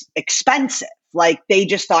it was expensive. Like they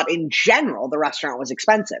just thought in general the restaurant was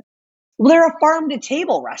expensive. Well, they're a farm to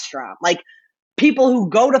table restaurant. Like people who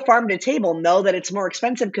go to farm to table know that it's more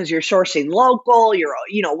expensive because you're sourcing local,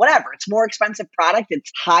 whatever. It's more expensive product.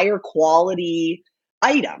 It's higher quality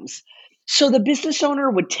items. So the business owner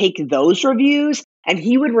would take those reviews and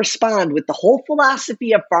he would respond with the whole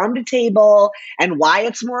philosophy of farm to table and why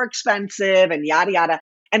it's more expensive and yada, yada.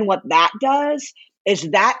 And what that does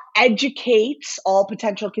is that educates all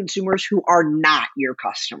potential consumers who are not your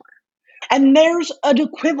customer. And there's an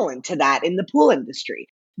equivalent to that in the pool industry.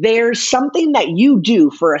 There's something that you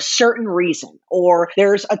do for a certain reason, or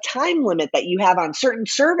there's a time limit that you have on certain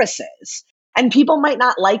services, and people might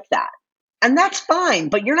not like that. And that's fine,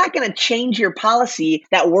 but you're not going to change your policy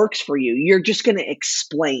that works for you. You're just going to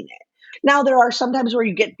explain it. Now, there are some times where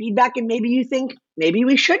you get feedback and maybe you think, maybe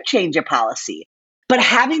we should change a policy. But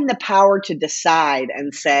having the power to decide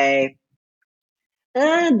and say,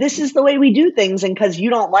 this is the way we do things, and because you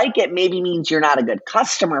don't like it, maybe means you're not a good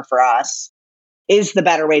customer for us, is the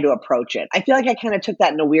better way to approach it. I feel like I kind of took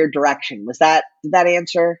that in a weird direction. Did that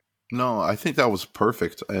answer? No, I think that was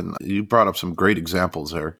perfect. And you brought up some great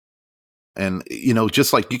examples there. And,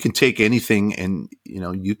 just like you can take anything and,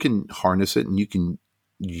 you can harness it and you can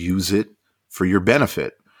use it for your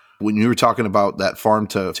benefit. When you were talking about that farm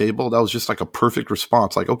to table, that was just like a perfect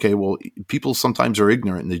response. Like, okay, well, people sometimes are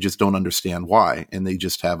ignorant and they just don't understand why. And they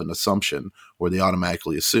just have an assumption or they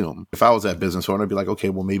automatically assume. If I was that business owner, I'd be like, okay,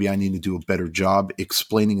 well, maybe I need to do a better job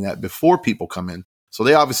explaining that before people come in. So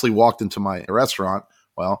they obviously walked into my restaurant.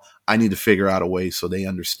 Well, I need to figure out a way so they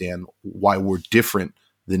understand why we're different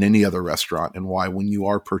than any other restaurant and why when you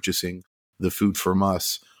are purchasing the food from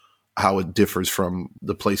us, how it differs from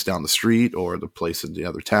the place down the street or the place in the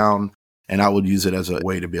other town. And I would use it as a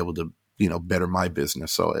way to be able to, better my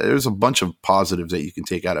business. So there's a bunch of positives that you can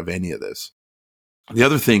take out of any of this. The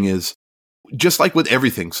other thing is just like with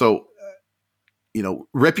everything. So,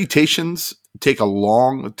 reputations take a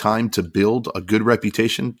long time to build. A good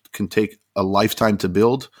reputation can take a lifetime to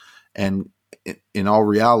build. And in all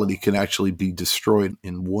reality can actually be destroyed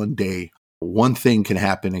in one day. One thing can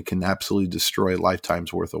happen and can absolutely destroy a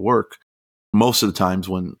lifetime's worth of work. Most of the times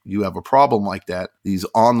when you have a problem like that, these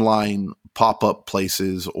online pop-up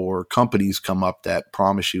places or companies come up that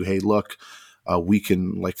promise you, hey, look, we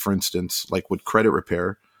can, like, for instance, like with credit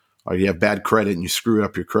repair, or you have bad credit and you screw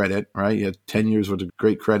up your credit, right? You had 10 years worth of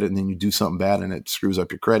great credit and then you do something bad and it screws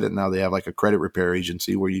up your credit. Now they have like a credit repair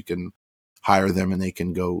agency where you can hire them and they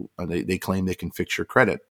can go, they claim they can fix your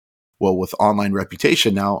credit. Well, with online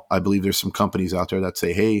reputation now, I believe there's some companies out there that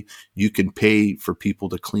say, hey, you can pay for people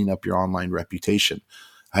to clean up your online reputation.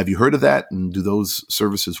 Have you heard of that? And do those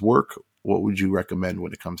services work? What would you recommend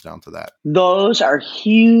when it comes down to that? Those are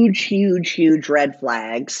huge, huge, huge red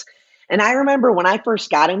flags. And I remember when I first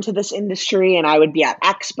got into this industry and I would be at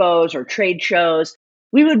expos or trade shows,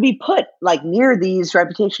 we would be put like near these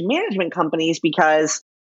reputation management companies because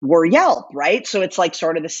we're Yelp, right? So it's like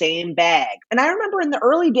sort of the same bag. And I remember in the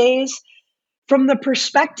early days, from the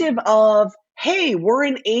perspective of, hey, we're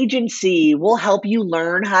an agency, we'll help you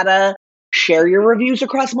learn how to share your reviews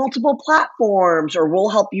across multiple platforms, or we'll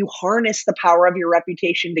help you harness the power of your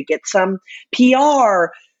reputation to get some PR.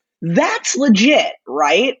 That's legit,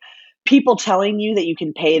 right? People telling you that you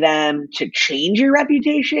can pay them to change your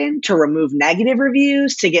reputation, to remove negative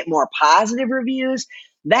reviews, to get more positive reviews.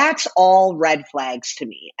 That's all red flags to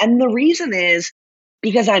me. And the reason is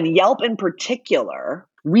because on Yelp in particular,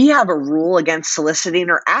 we have a rule against soliciting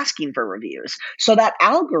or asking for reviews. So that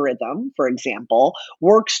algorithm, for example,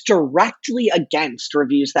 works directly against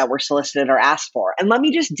reviews that were solicited or asked for. And let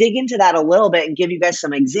me just dig into that a little bit and give you guys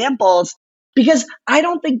some examples, because I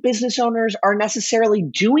don't think business owners are necessarily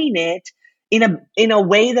doing it in a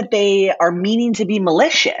way that they are meaning to be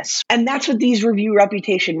malicious. And that's what these review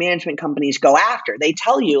reputation management companies go after. They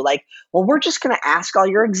tell you like, well, we're just going to ask all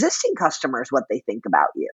your existing customers what they think about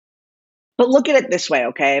you. But look at it this way,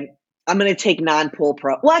 okay? I'm going to take non-pool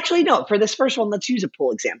pro. Well, actually, no. For this first one, let's use a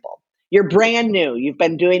pool example. You're brand new. You've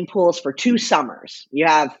been doing pools for 2 summers. You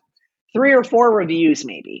have 3 or 4 reviews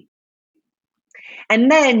maybe.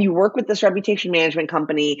 And then you work with this reputation management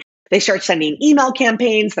company. They start sending email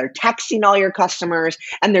campaigns. They're texting all your customers,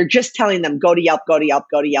 and they're just telling them, go to Yelp, go to Yelp,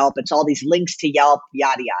 go to Yelp. It's all these links to Yelp,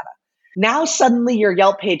 yada, yada. Now suddenly your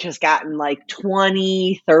Yelp page has gotten like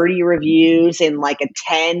 20, 30 reviews in like a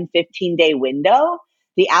 10, 15-day window.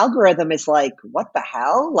 The algorithm is like, what the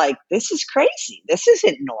hell? Like, this is crazy. This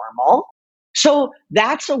isn't normal. So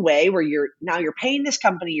that's a way where you're paying this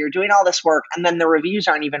company, you're doing all this work, and then the reviews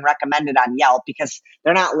aren't even recommended on Yelp because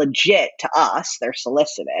they're not legit to us. They're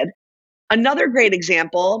solicited. Another great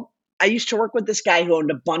example, I used to work with this guy who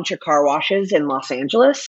owned a bunch of car washes in Los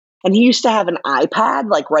Angeles. And he used to have an iPad,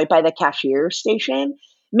 like right by the cashier station.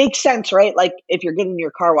 Makes sense, right? Like if you're getting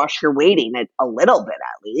your car washed, you're waiting a little bit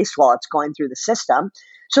at least while it's going through the system.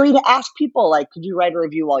 So he'd ask people like, could you write a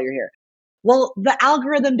review while you're here? Well, the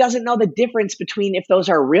algorithm doesn't know the difference between if those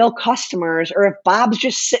are real customers or if Bob's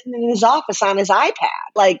just sitting in his office on his iPad,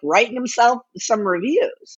 like writing himself some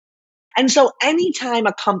reviews. And so anytime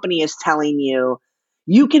a company is telling you,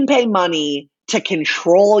 you can pay money to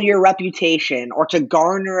control your reputation or to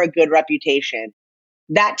garner a good reputation,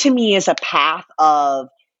 that to me is a path of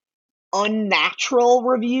unnatural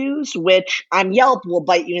reviews, which on Yelp will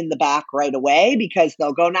bite you in the back right away because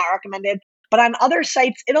they'll go not recommended. But on other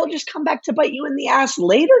sites, it'll just come back to bite you in the ass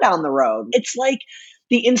later down the road. It's like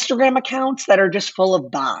the Instagram accounts that are just full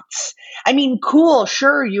of bots. I mean, cool,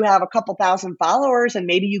 sure, you have a couple thousand followers and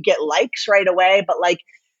maybe you get likes right away, but like,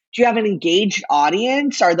 do you have an engaged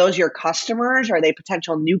audience? Are those your customers? Are they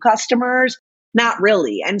potential new customers? Not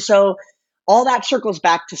really. And so all that circles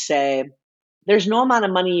back to say, there's no amount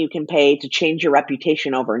of money you can pay to change your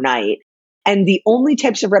reputation overnight. And the only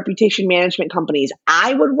types of reputation management companies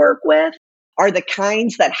I would work with are the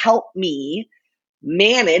kinds that help me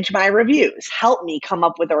manage my reviews, help me come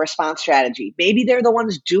up with a response strategy. Maybe they're the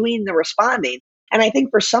ones doing the responding. And I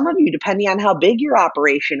think for some of you, depending on how big your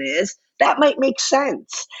operation is, that might make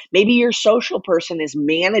sense. Maybe your social person is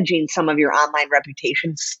managing some of your online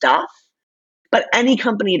reputation stuff. But any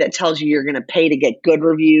company that tells you you're going to pay to get good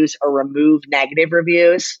reviews or remove negative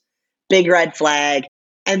reviews, big red flag.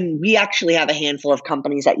 And we actually have a handful of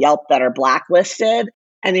companies at Yelp that are blacklisted.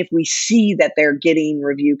 And if we see that they're getting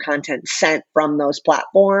review content sent from those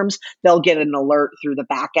platforms, they'll get an alert through the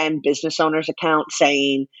back end business owner's account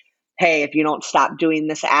saying, hey, if you don't stop doing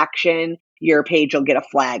this action, your page will get a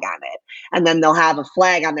flag on it. And then they'll have a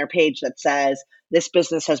flag on their page that says, this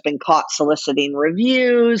business has been caught soliciting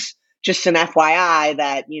reviews. Just an FYI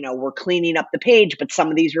that, we're cleaning up the page, but some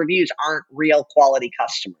of these reviews aren't real quality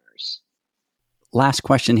customers. last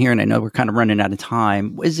question here, and I know we're kind of running out of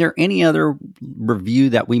time. Is there any other review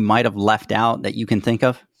that we might have left out that you can think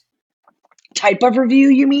of? Type of review,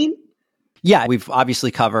 you mean? Yeah, we've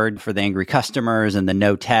obviously covered for the angry customers and the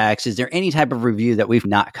no text. Is there any type of review that we've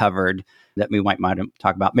not covered that we might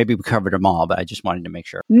talk about? Maybe we covered them all, but I just wanted to make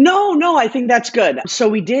sure. No, I think that's good. So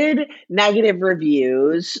we did negative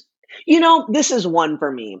reviews. This is one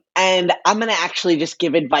for me, and I'm going to actually just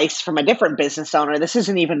give advice from a different business owner. This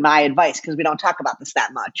isn't even my advice because we don't talk about this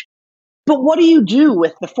that much. But what do you do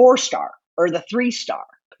with the 4-star or the 3-star?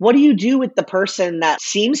 What do you do with the person that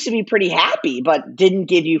seems to be pretty happy but didn't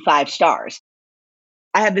give you 5 stars?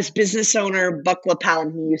 I had this business owner, Buck Lapel,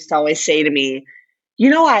 and he used to always say to me,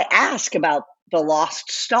 I ask about the lost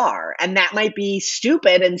star, and that might be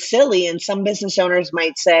stupid and silly, and some business owners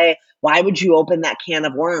might say, why would you open that can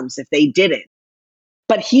of worms if they didn't?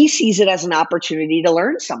 But he sees it as an opportunity to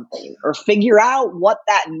learn something or figure out what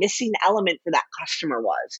that missing element for that customer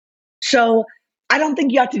was. So I don't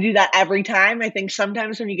think you have to do that every time. I think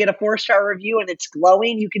sometimes when you get a 4-star review and it's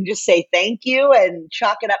glowing, you can just say thank you and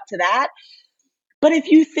chalk it up to that. But if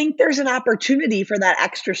you think there's an opportunity for that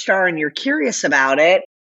extra star and you're curious about it,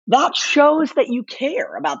 that shows that you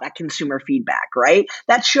care about that consumer feedback, right?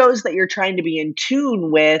 That shows that you're trying to be in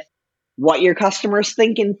tune with what your customers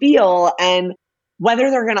think and feel, and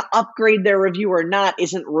whether they're going to upgrade their review or not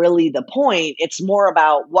isn't really the point. It's more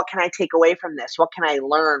about, what can I take away from this? What can I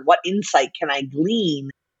learn? What insight can I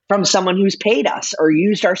glean from someone who's paid us or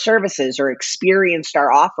used our services or experienced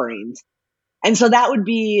our offerings? And so that would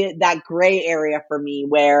be that gray area for me,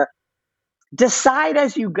 where decide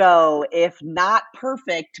as you go if not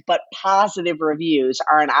perfect but positive reviews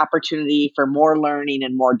are an opportunity for more learning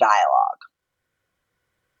and more dialogue.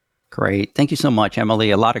 Great. Thank you so much,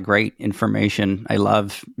 Emily. A lot of great information. I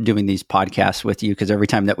love doing these podcasts with you because every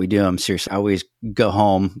time that we do them, seriously, I always go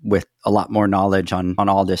home with a lot more knowledge on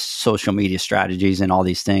all this social media strategies and all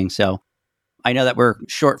these things. So I know that we're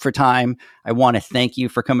short for time. I want to thank you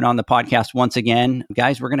for coming on the podcast once again.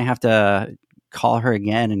 Guys, we're going to have to call her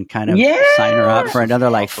again and kind of sign her up for another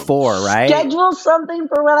 4, right? Schedule something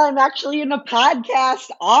for when I'm actually in the podcast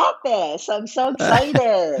office. I'm so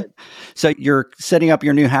excited. So you're setting up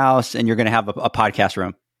your new house and you're going to have a podcast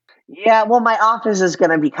room. Yeah, well, my office is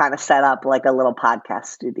going to be kind of set up like a little podcast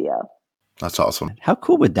studio. That's awesome. How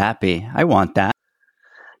cool would that be? I want that.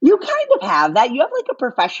 You kind of have that. You have like a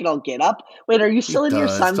professional get up. Wait, are you still in your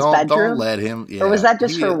son's bedroom? Don't let him. Yeah. Or was that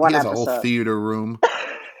just for one episode? He has a whole theater room.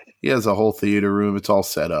 He has a whole theater room. It's all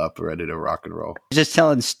set up, ready to rock and roll. Just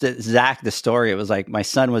telling Zach the story. It was like my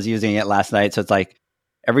son was using it last night. So it's like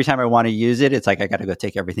every time I want to use it, it's like I got to go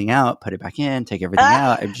take everything out, put it back in, take everything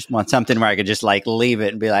out. I just want something where I could just leave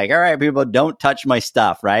it and be like, all right, people, don't touch my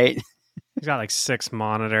stuff, right? He's got 6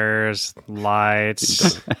 monitors,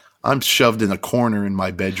 lights. I'm shoved in a corner in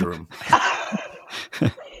my bedroom.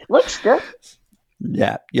 Looks good.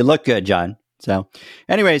 Yeah, you look good, John. So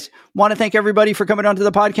anyways, want to thank everybody for coming onto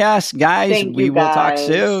the podcast. Guys, we will talk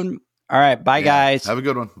soon. All right. Bye, guys. Have a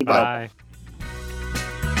good one. Bye.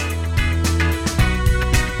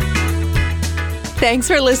 Thanks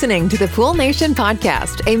for listening to the Pool Nation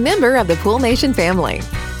podcast, a member of the Pool Nation family.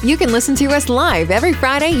 You can listen to us live every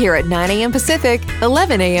Friday here at 9 a.m. Pacific,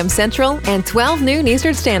 11 a.m. Central, and 12 noon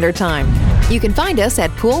Eastern Standard Time. You can find us at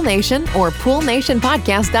Pool Nation or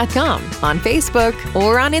PoolNationPodcast.com, on Facebook,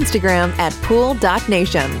 or on Instagram at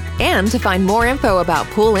Pool.Nation. And to find more info about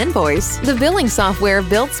Pool Invoice, the billing software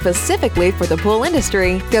built specifically for the pool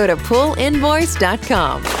industry, go to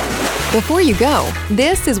PoolInvoice.com. Before you go,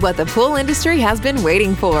 this is what the pool industry has been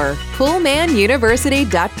waiting for.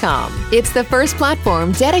 PoolmanUniversity.com. It's the first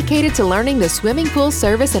platform dedicated to learning the swimming pool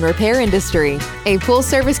service and repair industry. A pool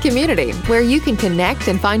service community where you can connect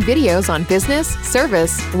and find videos on business,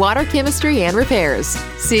 service, water chemistry, and repairs.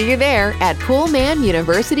 See you there at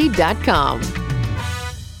PoolmanUniversity.com.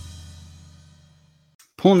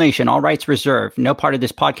 Pool Nation, all rights reserved. No part of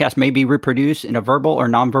this podcast may be reproduced in a verbal or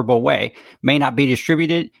nonverbal way. May not be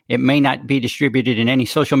distributed. It may not be distributed in any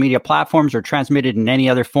social media platforms or transmitted in any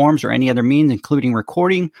other forms or any other means, including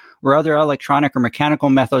recording or other electronic or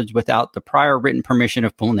mechanical methods without the prior written permission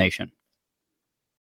of Pool Nation.